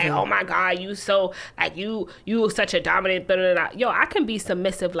tell me like, oh my God, you so like you such a dominant. Blah, blah, blah. Yo, I can be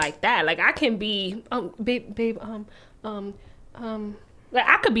submissive like that. Like, I can be babe, like,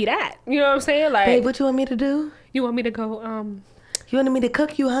 I could be that. You know what I'm saying? Like, babe, what you want me to do? You want me to go? You wanted me to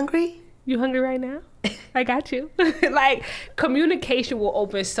cook? You hungry? You hungry right now? I got you. Like, communication will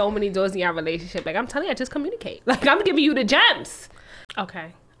open so many doors in your relationship. Like, I'm telling you, just communicate. Like, I'm giving you the gems.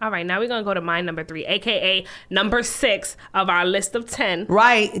 Okay. All right. Now we're going to go to my number 3, AKA number 6 of our list of 10.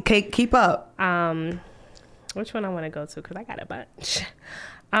 Right. Okay. Keep up. Which one I want to go to? Because I got a bunch.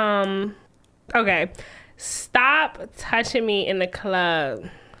 Okay. Stop touching me in the club,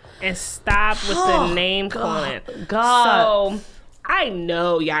 and stop with the name calling. God. So, I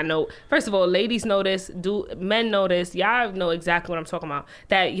know y'all know. First of all, ladies know this. Men know this. Y'all know exactly what I'm talking about.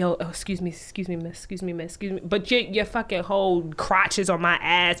 That excuse me, miss. But your fucking whole crotch is on my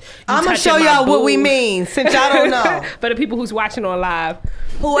ass. I'm gonna show y'all what we mean, since y'all don't know. For the people who's watching on live,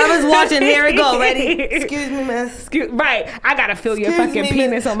 whoever's watching, here it go. Ready? Excuse me, miss. Right, I gotta feel your fucking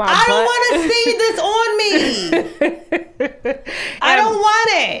penis on my butt. I don't want to see this on me. I don't want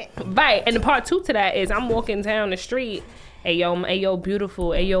it. Right, and the part 2 to that is I'm walking down the street. Hey yo,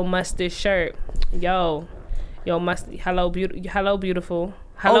 beautiful. Hey yo, mustard shirt. Yo, mustard. Hello, beautiful.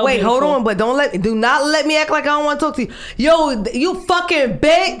 Hello, wait, beautiful. hold on, but do not let me act like I don't want to talk to you. Yo, you fucking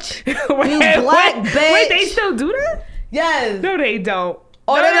bitch. You black bitch. Wait, they still do that? Yes. No, they don't.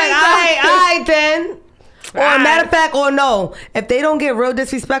 Or they're like, all right then. Or matter of fact, or no. If they don't get real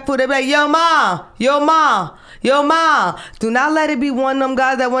disrespectful, they're like, yo, ma. Do not let it be one of them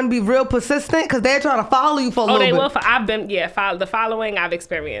guys that want to be real persistent, because they're trying to follow you for a little bit. Oh, they will. I've been, the following I've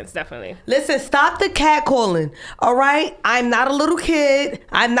experienced, definitely. Listen, stop the catcalling, all right? I'm not a little kid.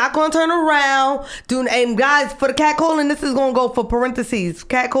 I'm not going to turn around. And guys, for the catcalling, this is going to go for parentheses.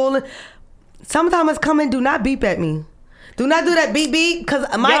 Catcalling, summertime is coming. Do not beep at me. Do not do that beep, because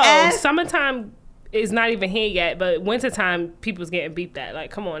my ass. Summertime is not even here yet, but wintertime, people's getting beeped at.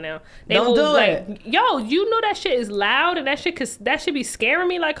 Like, come on now. Don't do it. Yo, you know that shit is loud, and that shit be scaring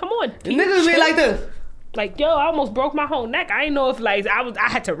me. Like, come on. Niggas be like this. Like, yo, I almost broke my whole neck. I didn't know if I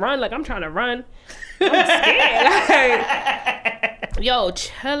had to run. Like, I'm trying to run. I'm scared. Like, yo,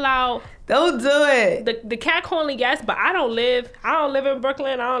 chill out. Don't do it. The catcalling, yes, but I don't live in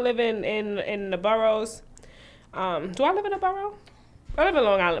Brooklyn. I don't live in the boroughs. Do I live in a borough? I live in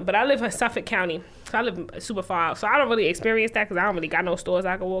Long Island, but I live in Suffolk County. So I live super far out. So I don't really experience that, because I don't really got no stores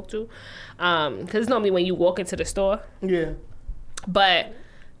I can walk to. Because it's normally when you walk into the store. Yeah. But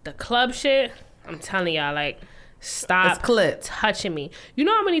the club shit, I'm telling y'all, like, stop touching me. You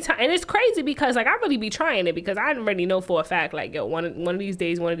know how many times, and it's crazy because, like, I really be trying it, because I already know for a fact, like, yo, one of these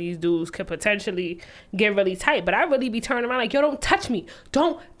days, one of these dudes could potentially get really tight. But I really be turning around like, yo, don't touch me.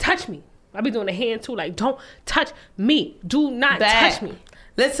 Don't touch me. I be doing the hand too, like, don't touch me. Do not touch me.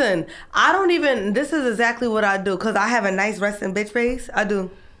 Listen, this is exactly what I do, because I have a nice resting bitch face. I do.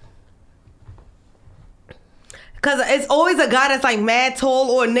 Because it's always a guy that's like mad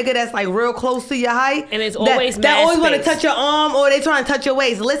tall, or a nigga that's like real close to your height. And it's always that always want to touch your arm, or they trying to touch your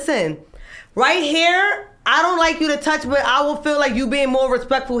waist. Listen, right here, I don't like you to touch, but I will feel like you being more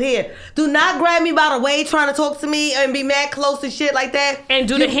respectful here. Do not grab me by the way trying to talk to me and be mad close to shit like that. And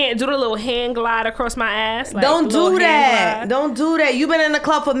do the little hand glide across my ass. Like, don't do that. Don't do that. You been in the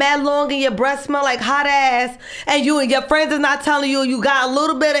club for mad long and your breath smell like hot ass, and you and your friends is not telling you got a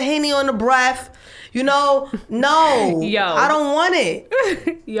little bit of Henny on the breath. You know, no. Yo. I don't want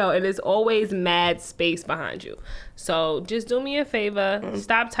it. Yo, and there's always mad space behind you. So just do me a favor.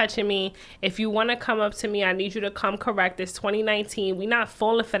 Stop touching me. If you want to come up to me, I need you to come correct. It's 2019. We not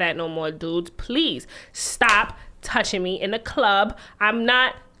falling for that no more, dudes. Please stop touching me in the club. I'm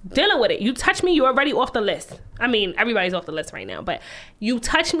not dealing with it. You touch me, you're already off the list. I mean, everybody's off the list right now. But you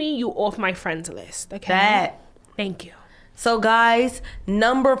touch me, you off my friends list. Okay? Thank you. So, guys,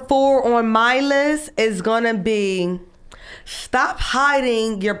 number 4 on my list is going to be stop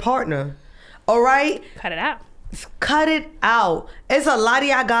hiding your partner. All right? Cut it out. Cut it out. It's a lot of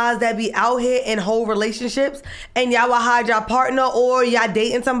y'all guys that be out here in whole relationships, and y'all will hide your partner, or y'all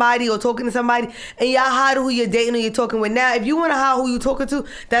dating somebody or talking to somebody, and y'all hide who you're dating or you're talking with. Now, if you want to hide who you're talking to,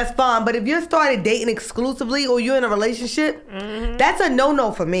 that's fine. But if you started dating exclusively, or you're in a relationship, that's a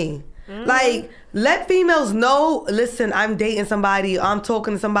no-no for me. Like, let females know, listen, I'm dating somebody, or I'm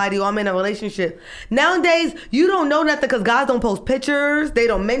talking to somebody, or I'm in a relationship. Nowadays, you don't know nothing because guys don't post pictures. They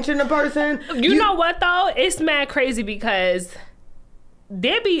don't mention the person. You know what, though? It's mad crazy because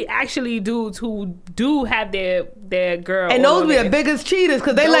there be actually dudes who do have their girl. And those be the biggest cheaters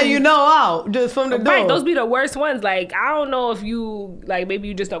because they let you know out just from the door. Right, those be the worst ones. Like, I don't know if you, like, maybe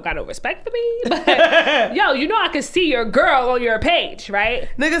you just don't got no respect for me. But, yo, you know I can see your girl on your page, right?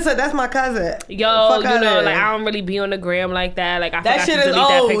 Nigga said, that's my cousin. Yo, you know, like, I don't really be on the gram like that. Like, I that shit is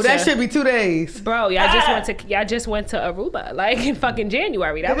old. That should be 2 days. Bro, y'all just went to Aruba, like, in fucking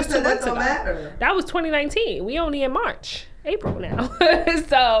January. That was 2 months ago. That was 2019. We only in March. April now.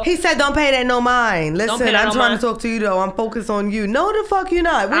 So he said, "Don't pay that no mind." Listen, I'm trying to talk to you though. I'm focused on you. No, the fuck you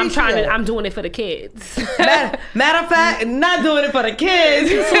not. I'm doing it for the kids. Matter of fact, not doing it for the kids.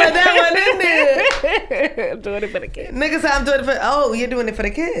 You slid that one in there. I'm doing it for the kids. Nigga said, "I'm doing it for." Oh, you're doing it for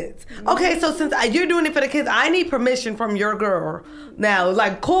the kids. Okay, so since you're doing it for the kids, I need permission from your girl now.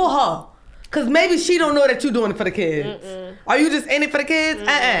 Like, call her. Cause maybe she don't know that you're doing it for the kids. Are you just in it for the kids?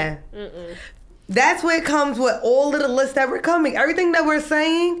 That's where it comes with all of the lists that we're coming. Everything that we're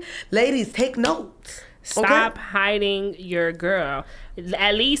saying, ladies, take notes. Stop hiding your girl.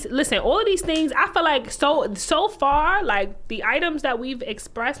 At least, listen, all of these things, I feel like so far, like the items that we've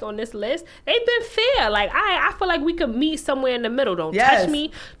expressed on this list, they've been fair. Like, I feel like we could meet somewhere in the middle. Don't touch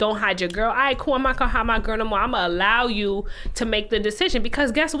me. Don't hide your girl. All right, cool. I'm not going to hide my girl no more. I'm going to allow you to make the decision.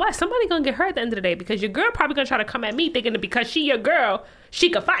 Because guess what? Somebody going to get hurt at the end of the day. Because your girl probably going to try to come at me thinking that because she your girl, she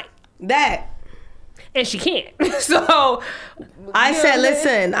could fight. And she can't. So I said,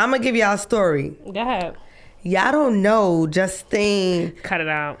 listen, I'm going to give y'all a story. Go ahead. Y'all don't know Justine. Cut it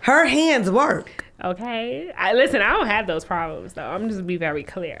out. Her hands work. Okay. Listen, I don't have those problems, though. I'm just going to be very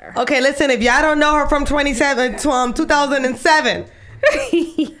clear. Okay, listen, if y'all don't know her from 2007, and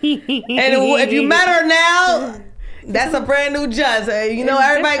if you met her now, that's a brand new Just. You know,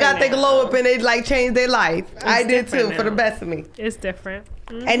 everybody got their glow up and they like change their life. I did too, now. For the best of me. It's different.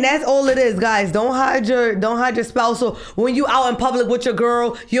 Mm-hmm. And that's all it is, guys. Don't hide your spouse. So when you out in public with your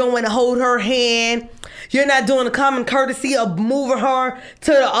girl, you don't want to hold her hand. You're not doing the common courtesy of moving her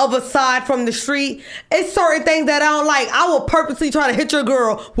to the other side from the street. It's certain things that I don't like. I will purposely try to hit your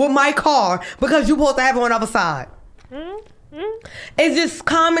girl with my car because you're supposed to have her on the other side. Mm-hmm. It's just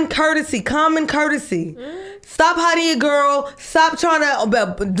common courtesy. Stop hiding your girl. Stop trying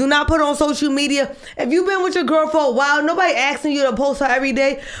to, do not put her on social media. If you've been with your girl for a while, nobody asking you to post her every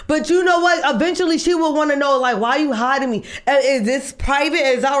day. But you know what? Eventually she will want to know, like, why are you hiding me? Is this private?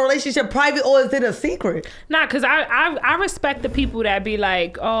 Is our relationship private or is it a secret? Nah, because I respect the people that be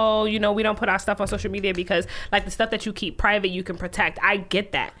like, oh, you know, we don't put our stuff on social media because, like, the stuff that you keep private, you can protect. I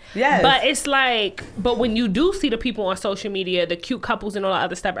get that. Yes. But it's like, but when you do see the people on social media, the cute couples and all that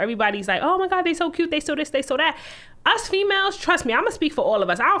other stuff, everybody's like, oh my God, they so cute, they so this, they so that. Us females, trust me, I'm gonna speak for all of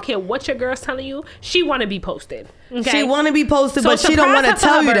us. I don't care what your girl's telling you. She want to be posted. Okay? She want to be posted, so but she don't want to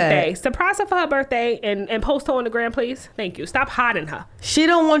tell you that. Surprise her for her birthday and post her on the gram, please. Thank you. Stop hiding her. She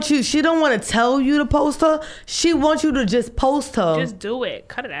don't want you. She don't want to tell you to post her. She wants you to just post her. Just do it.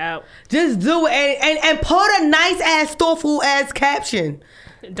 Cut it out. Just do it and put a nice ass, thoughtful ass caption.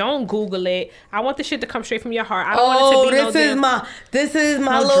 Don't Google it. I want the shit to come straight from your heart. I don't want it to be this is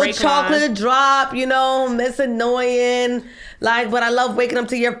my little Drake chocolate line. Drop, you know, it's annoying. Like, but I love waking up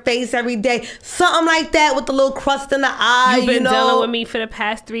to your face every day. Something like that with the little crust in the eye. You've been dealing with me for the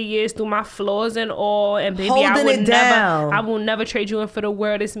past 3 years through my flaws and all. And baby, I will never trade you in for the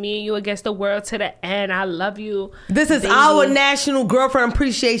world. It's me and you against the world to the end. I love you. This is our National Girlfriend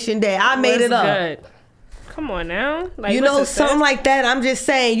Appreciation Day. I made it up. Good. Come on now. Like, you know, something like that. I'm just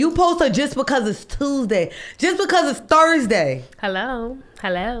saying, you post her just because it's Tuesday. Just because it's Thursday. Hello.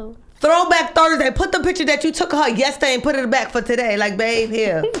 Throwback Thursday. Put the picture that you took her yesterday and put it back for today. Like, babe,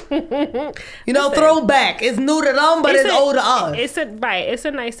 here. You know, throwback. It's new to them, but it's old to us. It's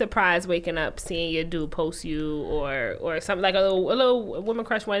a nice surprise waking up, seeing your dude post you or something like a little Woman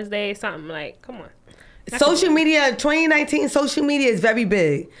Crush Wednesday, something like, come on. Social media, 2019, social media is very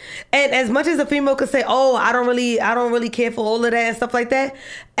big. And as much as a female could say, oh, I don't really care for all of that and stuff like that,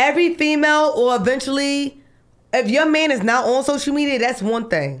 every female or eventually, if your man is not on social media, that's one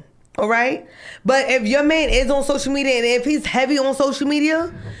thing. All right? But if your man is on social media and if he's heavy on social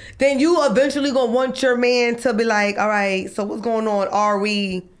media, then you eventually gonna want your man to be like, all right, so what's going on?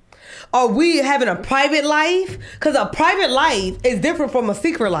 Are we having a private life? Because a private life is different from a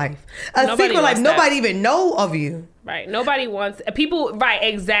secret life. Secret life, nobody even know of you. Right. Nobody wants people. Right.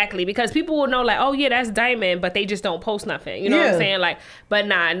 Exactly. Because people will know like, oh yeah, that's Diamond, but they just don't post nothing. You know what I'm saying? Like, but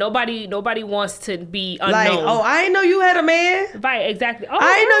nah, nobody wants to be unknown. Like, oh, I didn't know you had a man. Right. Exactly. Oh,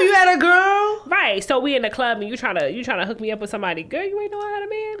 I didn't know you had a girl. Right. So we in the club and you trying to hook me up with somebody. Girl, you ain't know I had a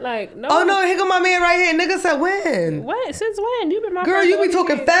man. Like, no. Oh no, here go my man right here. Nigga said when? What? Since when? You been my girl. You be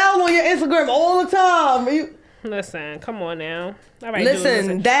talking foul on your Instagram all the time. Listen, come on now. All right,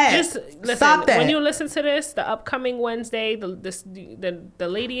 listen. Stop that. When you listen to this, the upcoming Wednesday, the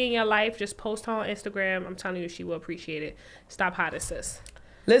lady in your life, just post her on Instagram. I'm telling you, she will appreciate it. Stop hiding, sis.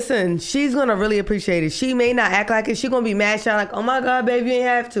 Listen, she's gonna really appreciate it. She may not act like it. She gonna be mad. She's like, oh my God, baby, you ain't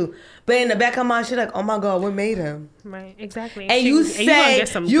have to. But in the back of her mind, she's like, oh my God, what made him? Right, exactly. And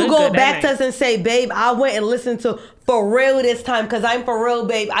you go back to us and say, babe, I went and listened to For Real this time because I'm for real,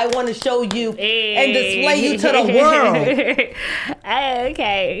 babe. I want to show you and display you to the world.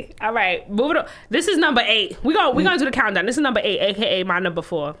 Okay. All right. Moving on. This is number 8. We're gonna do the countdown. This is number 8, aka my number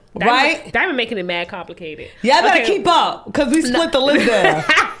 4. Diamond making it mad complicated. Yeah, I better keep up because we split the list there.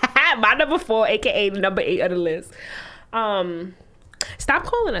 My number 4, aka number 8 of the list. Stop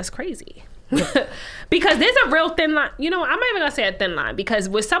calling us crazy. Because there's a real thin line. You know, I'm not even going to say a thin line. Because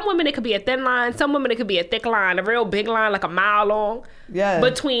with some women, it could be a thin line. Some women, it could be a thick line. A real big line, like a mile long. Yeah.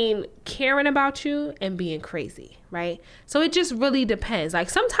 Between caring about you and being crazy, right? So it just really depends. Like,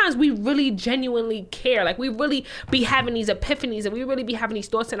 sometimes we really genuinely care. Like, we really be having these epiphanies. And we really be having these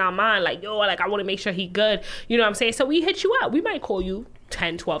thoughts in our mind. Like, yo, like, I want to make sure he good. You know what I'm saying? So we hit you up. We might call you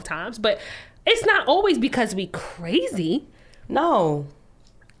 10, 12 times. But it's not always because we crazy. No.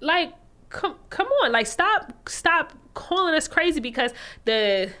 Like, come on, like stop calling us crazy, because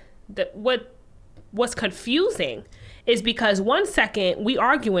what's confusing is because 1 second we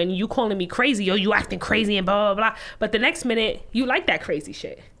arguing, you calling me crazy, yo, you acting crazy and blah blah blah, but the next minute you like that crazy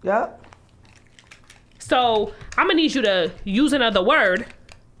shit. Yep. So I'm gonna need you to use another word.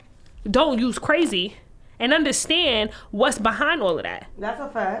 Don't use crazy. And understand what's behind all of that. That's a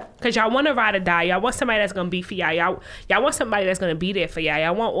fact. Because y'all want to ride or die. Y'all want somebody that's going to be for y'all. Y'all want somebody that's going to be there for y'all.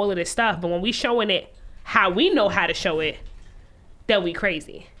 Y'all want all of this stuff. But when we showing it how we know how to show it, then we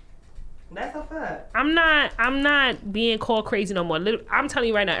crazy. That's a fact. I'm not being called crazy no more. I'm telling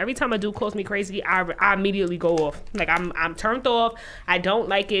you right now, every time a dude calls me crazy, I immediately go off. Like, I'm turned off. I don't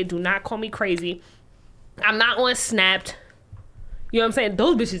like it. Do not call me crazy. I'm not on Snapped. You know what I'm saying?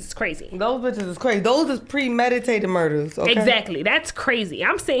 Those bitches is crazy. Those bitches is crazy. Those is premeditated murders. Okay? Exactly. That's crazy.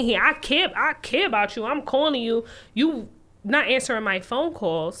 I'm sitting here. I care about you. I'm calling you. You not answering my phone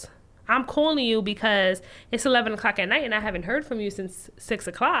calls. I'm calling you because it's 11 o'clock at night and I haven't heard from you since 6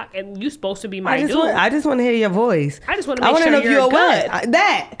 o'clock, and you supposed to be my dude. I just want to hear your voice. I just want to make sure you're good.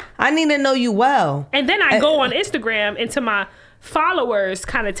 I need to know you well. And then I go on Instagram into my followers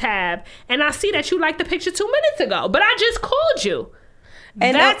kind of tab, and I see that you liked the picture 2 minutes ago, but I just called you.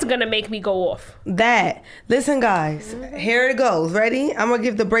 And that's going to make me go off. Listen, guys, here it goes. Ready? I'm going to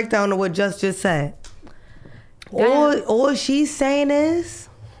give the breakdown of what just said. All she's saying is,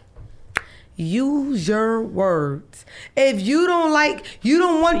 use your words. If you don't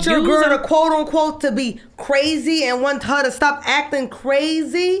want your girl to quote unquote to be crazy and want her to stop acting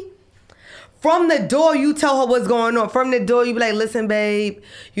crazy, from the door, you tell her what's going on. From the door, you be like, listen, babe,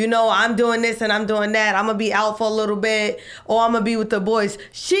 you know, I'm doing this and I'm doing that. I'm going to be out for a little bit, or I'm going to be with the boys.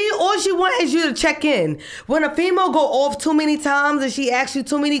 All she wants is you to check in. When a female go off too many times and she asks you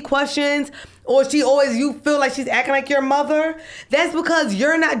too many questions, or you feel like she's acting like your mother, that's because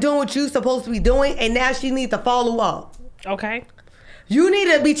you're not doing what you're supposed to be doing, and now she needs to follow up. Okay. You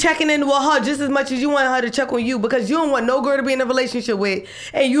need to be checking in with her just as much as you want her to check on you, because you don't want no girl to be in a relationship with,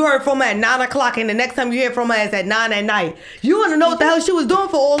 and you heard from her at 9 o'clock, and the next time you hear from her is at 9 at night. You want to know what the hell she was doing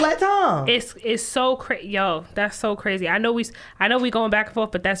for all that time. It's so crazy. Yo, that's so crazy. I know we going back and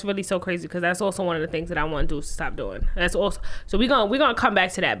forth, but that's really so crazy, because that's also one of the things that I want to do, stop doing. That's also, so we're gonna come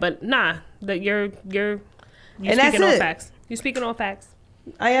back to that. But nah, that you're speaking all facts. You speaking all facts.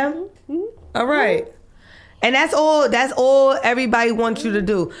 I am. Mm-hmm. All right. Mm-hmm. And that's all everybody wants you to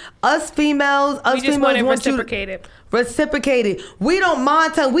do. Us females want reciprocated. Reciprocated. We don't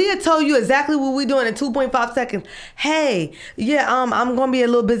mind telling. We'll tell you exactly what we're doing in 2.5 seconds. Hey, yeah, I'm gonna be a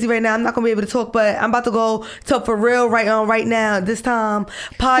little busy right now. I'm not gonna be able to talk, but I'm about to go to For Real right now. This time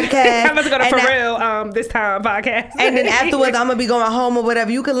podcast. I'm about to go to For Real this time podcast. And then afterwards, I'm gonna be going home or whatever.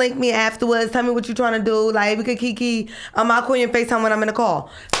 You can link me afterwards. Tell me what you're trying to do. Like, we could kiki. I'll call you on FaceTime when I'm in the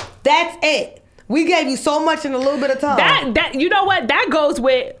call. That's it. We gave you so much in a little bit of time. That you know what? That goes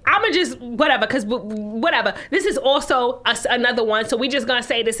with, I'ma just, whatever, because whatever. This is also another one, so we just gonna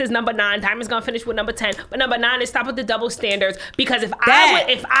say this is number 9. Diamond's gonna finish with number 10. But number 9 is stop with the double standards, because if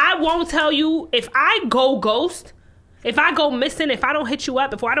I won't tell you, if I go ghost, if I go missing, if I don't hit you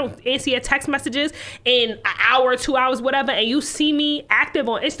up, if I don't answer your text messages in an hour, 2 hours, whatever, and you see me active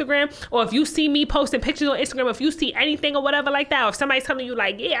on Instagram, or if you see me posting pictures on Instagram, if you see anything or whatever like that, or if somebody's telling you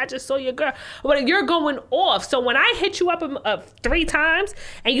like, yeah, I just saw your girl, but you're going off. So when I hit you up 3 times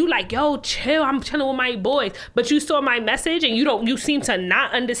and you like, yo, chill, I'm chilling with my boys, but you saw my message and you seem to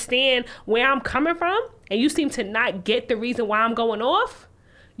not understand where I'm coming from, and you seem to not get the reason why I'm going off,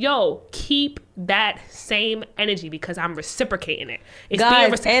 yo, keep that same energy, because I'm reciprocating it. It's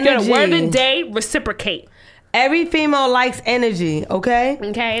guys, energy. The word of the day, reciprocate. Every female likes energy, okay?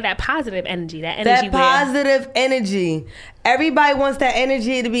 Okay, that positive energy. Energy. Everybody wants that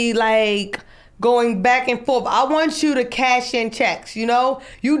energy to be like going back and forth. I want you to cash in checks, you know?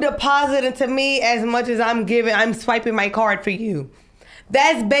 You deposit into me as much as I'm swiping my card for you.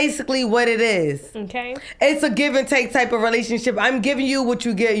 That's basically what it is. Okay. It's a give and take type of relationship. I'm giving you what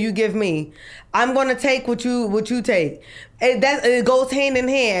you get, you give me. I'm gonna take what you take. It goes hand in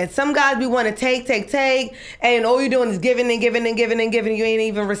hand. Some guys we want to take, and all you're doing is giving and giving and giving and giving. You ain't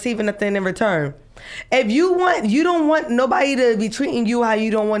even receiving nothing in return. If you don't want nobody to be treating you how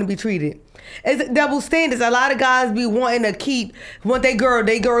you don't want to be treated. It's double standards. A lot of guys be wanting to want they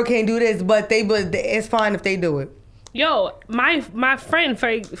girl can't do this, but it's fine if they do it. Yo, my friend,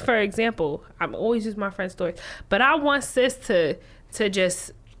 for example, I'm always using my friend's story, but I want sis to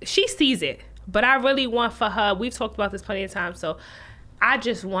just, she sees it, but I really want for her, we've talked about this plenty of times, so I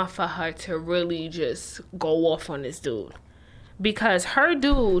just want for her to really just go off on this dude. Because her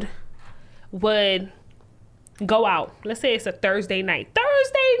dude would go out. Let's say it's a Thursday night.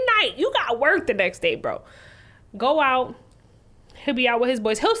 You got work the next day, bro. Go out. He'll be out with his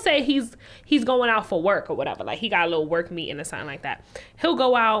boys. He'll say he's going out for work or whatever. Like, he got a little work meeting or something like that. He'll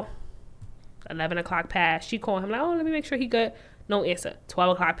go out. 11 o'clock past. She calling him like, oh, let me make sure he good. No answer.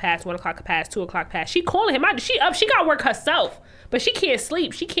 12 o'clock past, 1 o'clock past, 2 o'clock past. She calling him. She up. She got work herself. But she can't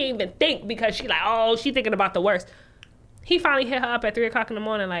sleep. She can't even think because she like, oh, she thinking about the worst. He finally hit her up at 3 o'clock in the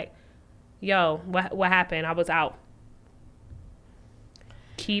morning like, yo, what happened? I was out.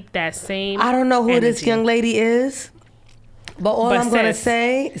 Keep that same I don't know who energy. this young lady is, but I'm going to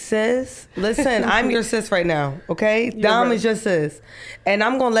say, sis, listen, I'm your sis right now, okay? Dom is your sis. And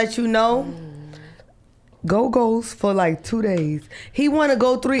I'm going to let you know, go goes for like 2 days. He want to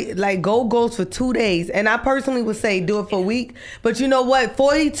go go goes for 2 days. And I personally would say do it for a week. But you know what?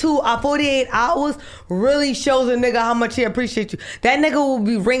 48 hours really shows a nigga how much he appreciates you. That nigga will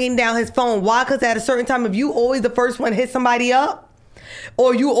be ringing down his phone. Why? Because at a certain time, if you always the first one hit somebody up,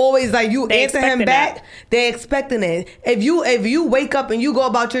 or you always they answer him back, they expecting it. If you wake up and you go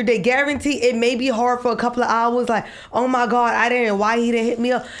about your day, guarantee it may be hard for a couple of hours. Like, oh my God, why he didn't hit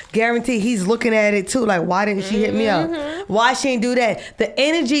me up? Guarantee he's looking at it too. Like, why didn't she hit me up? Why she ain't do that? The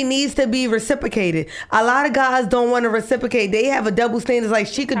energy needs to be reciprocated. A lot of guys don't want to reciprocate. They have a double standard. Like,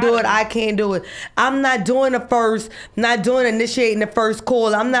 she could do it, I can't do it. I'm not doing initiating the first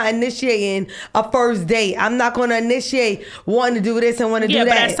call. I'm not initiating a first date. I'm not going to initiate wanting to do this and want to do that.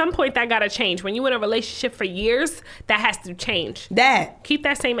 Yeah, but at some point that gotta change. When you in a relationship for years, that has to change. Keep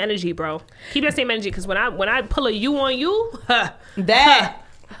that same energy, bro. Keep that same energy, because when I pull a you on you,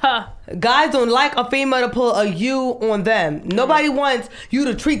 guys don't like a female to pull a you on them. Nobody wants you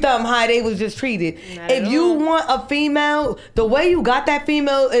to treat them how they was just treated. If you want a female, the way you got that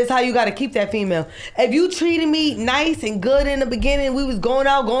female is how you got to keep that female. If you treated me nice and good in the beginning, we was going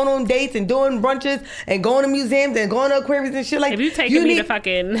out, going on dates and doing brunches and going to museums and going to aquariums and shit like that. If you taking me to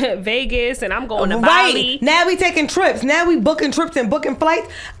fucking Vegas and I'm going to Bali. Now we taking trips. Now we booking trips and booking flights.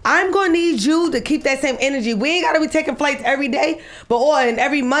 I'm going to need you to keep that same energy. We ain't got to be taking flights every day and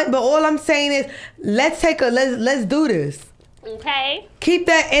every month, but all I'm saying is let's do this. Okay. Keep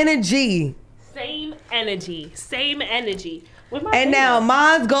that energy. Same energy. And now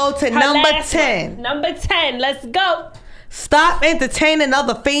mine go to number 10. One. Number 10. Let's go. Stop entertaining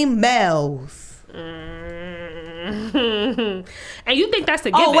other females. And you think that's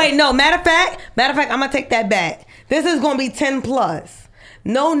a given? Oh wait, no. Matter of fact, I'm gonna take that back. This is gonna be 10 plus.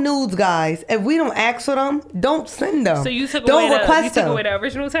 No nudes, guys. If we don't ask for them, don't send them. So you took don't away request them. away the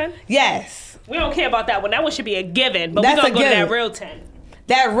original 10? Yes. We don't care about that one. That one should be a given. But That's we're going to go to given. that real 10.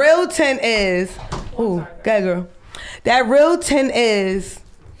 That real 10 is... Ooh, good girl. That real 10 is...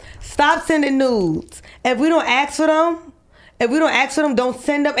 Stop sending nudes. If we don't ask for them, don't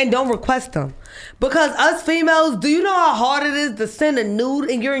send them and don't request them. Because us females, do you know how hard it is to send a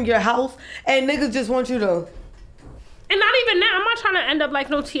nude and you're in your house and niggas just want you to... And not even that. I'm not trying to end up like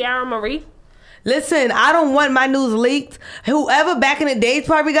no Tiara Marie. Listen, I don't want my news leaked. Whoever back in the days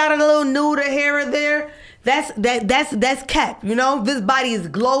probably got a little nude here or there. That's cap. You know, this body is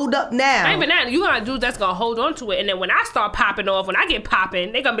glowed up now. Not even that. You got dudes that's gonna hold on to it, and then when I start popping off, when I get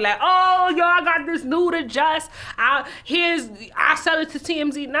popping, they gonna be like, "Oh, yo, I got this nude adjust. I sell it to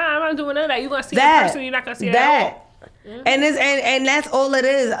TMZ." Nah, I'm not doing none of that. You gonna see that person, you're not gonna see it at all. Mm-hmm. And that's all it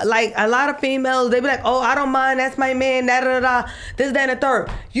is. Like a lot of females, they be like, "Oh, I don't mind. That's my man." Da da da. This, that, and the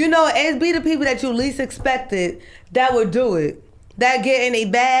third. You know, it's be the people that you least expected that would do it. That get in a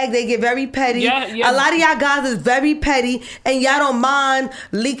bag, they get very petty. Yeah. A lot of y'all guys is very petty, and y'all don't mind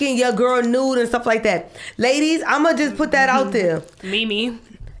leaking your girl nude and stuff like that. Ladies, I'ma just put that out there. Mimi.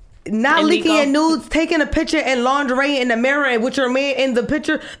 Not and leaking your nudes, taking a picture in lingerie in the mirror and with your man in the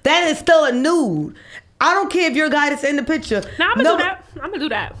picture, that is still a nude. I don't care if your guy is in the picture. No, I'm gonna do that. I'm gonna do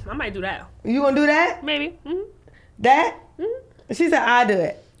that. I might do that. You gonna do that? Maybe. Mm-hmm. That? Mm-hmm. She said, I do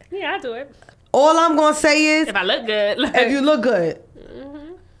it. Yeah, I do it. All I'm gonna say is, if I look good. If you look good.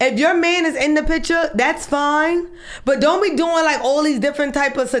 Mm-hmm. If your man is in the picture, that's fine. But don't be doing like all these different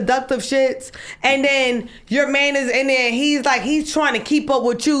type of seductive shits. And then your man is in there and he's trying to keep up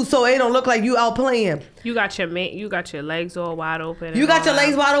with you so it don't look like you out playing. You got your legs all wide open. You got your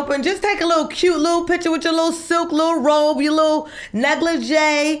legs wide open. Just take a little cute little picture with your little silk little robe, your little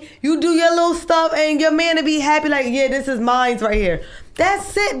negligee. You do your little stuff and your man to be happy like, yeah, this is mine right here.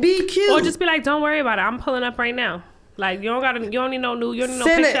 That's it. Be cute. Or just be like, don't worry about it. I'm pulling up right now. Like you don't need no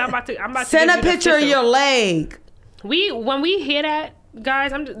picture. I'm about to send a picture of your leg. When we hear that,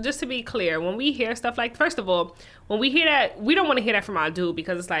 guys, just to be clear, when we hear stuff like, first of all, when we hear that, we don't want to hear that from our dude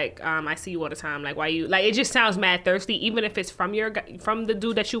because it's like, I see you all the time. Like, why you, like, it just sounds mad thirsty, even if it's from the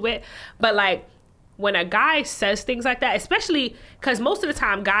dude that you with. But like, when a guy says things like that, especially because most of the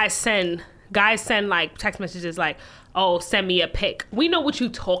time guys send like text messages like, oh, send me a pic. We know what you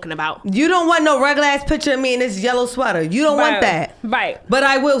talking about. You don't want no regular ass picture of me in this yellow sweater. You don't want that. Right. But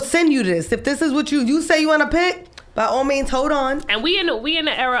I will send you this. If this is what you say you want a pic, by all means, hold on. And we in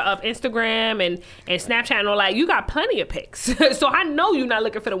the era of Instagram and Snapchat and all that. You got plenty of pics. So I know you're not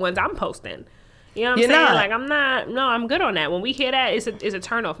looking for the ones I'm posting. You know what I'm saying? Not. Like, I'm not. No, I'm good on that. When we hear that, it's a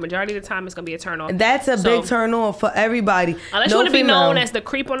turn off. Majority of the time, it's gonna be a turn off. That's a big turn off for everybody. Unless you want to be known as the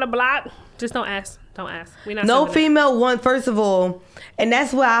creep on the block, just don't ask. Don't ask. We not. No female one. First of all, and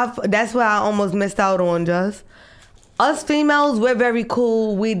that's where I almost missed out on. Just us females, we're very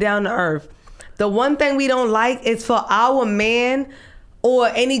cool. We down to earth. The one thing we don't like is for our man or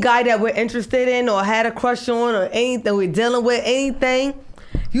any guy that we're interested in or had a crush on or anything we're dealing with, anything.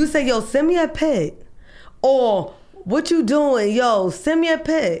 You say, yo, send me a pic. Or, what you doing? Yo, send me a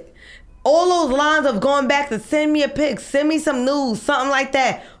pic. All those lines of going back to send me a pic, send me some news, something like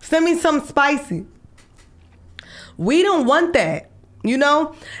that. Send me something spicy. We don't want that, you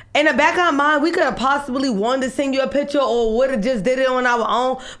know? In the back of our mind, we could have possibly wanted to send you a picture or would have just did it on our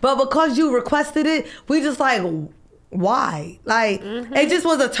own. But because you requested it, we just like, why? Like, it just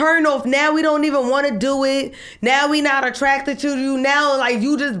was a turn off. Now we don't even want to do it. Now we not attracted to you. Now, like,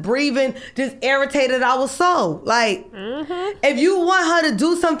 you just breathing just irritated our soul. Like, if you want her to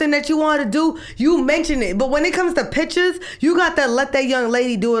do something that you want to do, you mention it. But when it comes to pictures, you got to let that young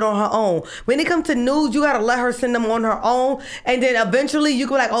lady do it on her own. When it comes to news, you got to let her send them on her own. And then eventually you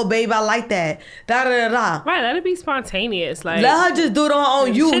can be like, oh, babe, I like that. Da da da da. Right, let it be spontaneous. Like, let her just do it on her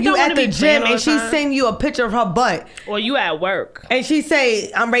own. You at the gym and she send you a picture of her butt. Or you at work. And she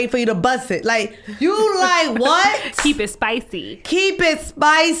say, I'm ready for you to bust it. Like, you like, what? Keep it spicy. Keep it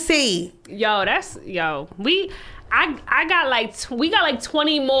spicy. Yo, I got like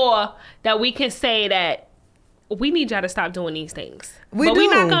 20 more that we can say that we need y'all to stop doing these things. But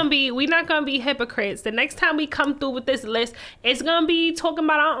we're not gonna be hypocrites. The next time we come through with this list, it's gonna be talking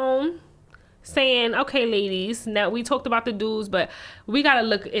about our own. Saying, okay, ladies, now we talked about the dudes, but we gotta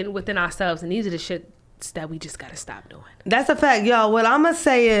look within ourselves, and these are the shit that we just gotta stop doing. That's a fact, y'all. What I'm gonna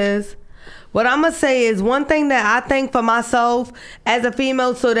say is one thing that I think for myself as a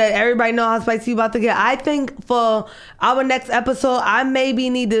female, so that everybody know how spicy you about to get. I think for our next episode, I maybe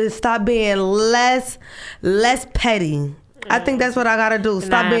need to stop being less petty. I think that's what I gotta do.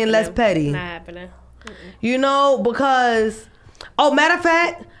 Stop being less petty. Not happening. You know, because matter of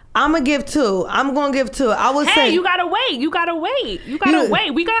fact, I'm gonna give two. I would say you gotta wait. We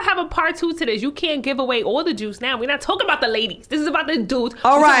gotta have a part 2 to this. You can't give away all the juice now. We're not talking about the ladies. This is about the dudes.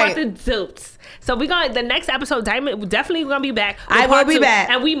 All right. About the dudes. So the next episode, Diamond definitely gonna be back. I will be back,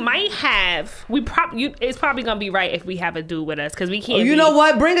 and we might have. It's probably gonna be right if we have a dude with us because we can't. You know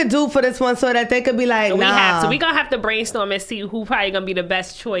what? Bring a dude for this one so that they could be like, we have to. We gonna have to brainstorm and see who probably gonna be the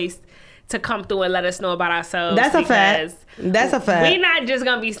best choice to come through and let us know about ourselves. That's a fact. We're not just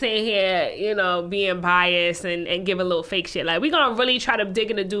gonna be sitting here, being biased and giving a little fake shit. Like, we're gonna really try to dig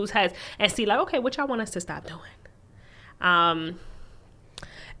into dudes' heads and see, like, okay, what y'all want us to stop doing.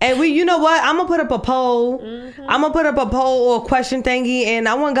 And you know what? I'm gonna put up a poll. I'm gonna put up a poll or a question thingy, and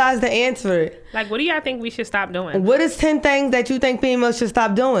I want guys to answer it. Like, what do y'all think we should stop doing? What is 10 things that you think females should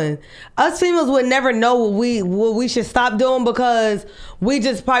stop doing? Us females would never know what we should stop doing because we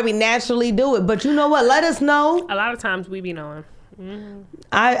just probably naturally do it. But you know what? Let us know. A lot of times we be knowing.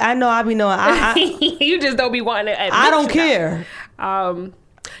 I know I be knowing. You just don't be wanting to admit. I don't care.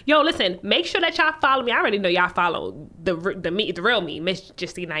 Yo, listen, make sure that y'all follow me. I already know y'all follow the real me, Miss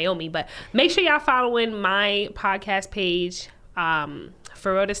Justy Naomi, but make sure y'all following my podcast page,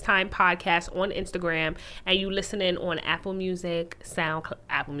 For Real This Time Podcast on Instagram, and you listening on Apple Music,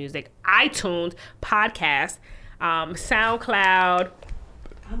 iTunes, Podcast, SoundCloud.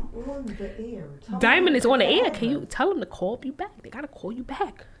 I'm on the air. Diamond is on the air. Can you tell them to call you back? They gotta call you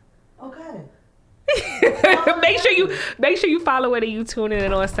back. Okay. make sure you follow it and you tune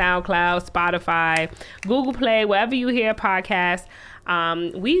in on SoundCloud, Spotify, Google Play, wherever you hear podcasts.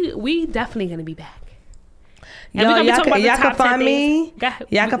 We definitely gonna be back. And Yo, y'all can find me.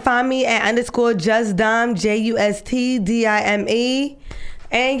 Y'all can find me at _JustDime, JUSTDIME.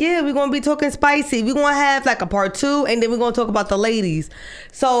 And yeah, we're gonna be talking spicy. We're gonna have like a part 2, and then we're gonna talk about the ladies.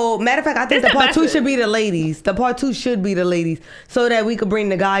 So matter of fact, I think the part 2 should be the ladies. The part 2 should be the ladies, so that we could bring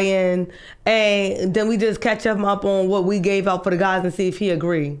the guy in, and then we just catch him up on what we gave out for the guys and see if he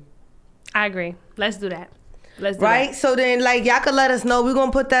agree. I agree. Let's do that. Right? So then, like, y'all can let us know. We're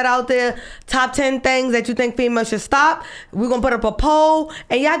going to put that out there. Top 10 things that you think females should stop. We're going to put up a poll.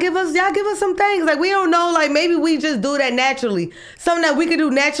 And y'all give us some things. Like, we don't know. Like, maybe we just do that naturally. Something that we could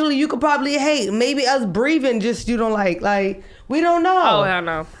do naturally, you could probably hate. Maybe us breathing just you don't like. Like, we don't know. Oh, hell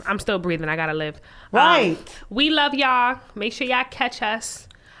no. I'm still breathing. I got to live. Right. We love y'all. Make sure y'all catch us.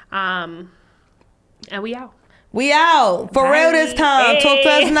 And we out. We out. For real this time. Hey, Talk to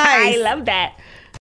us nice. I love that.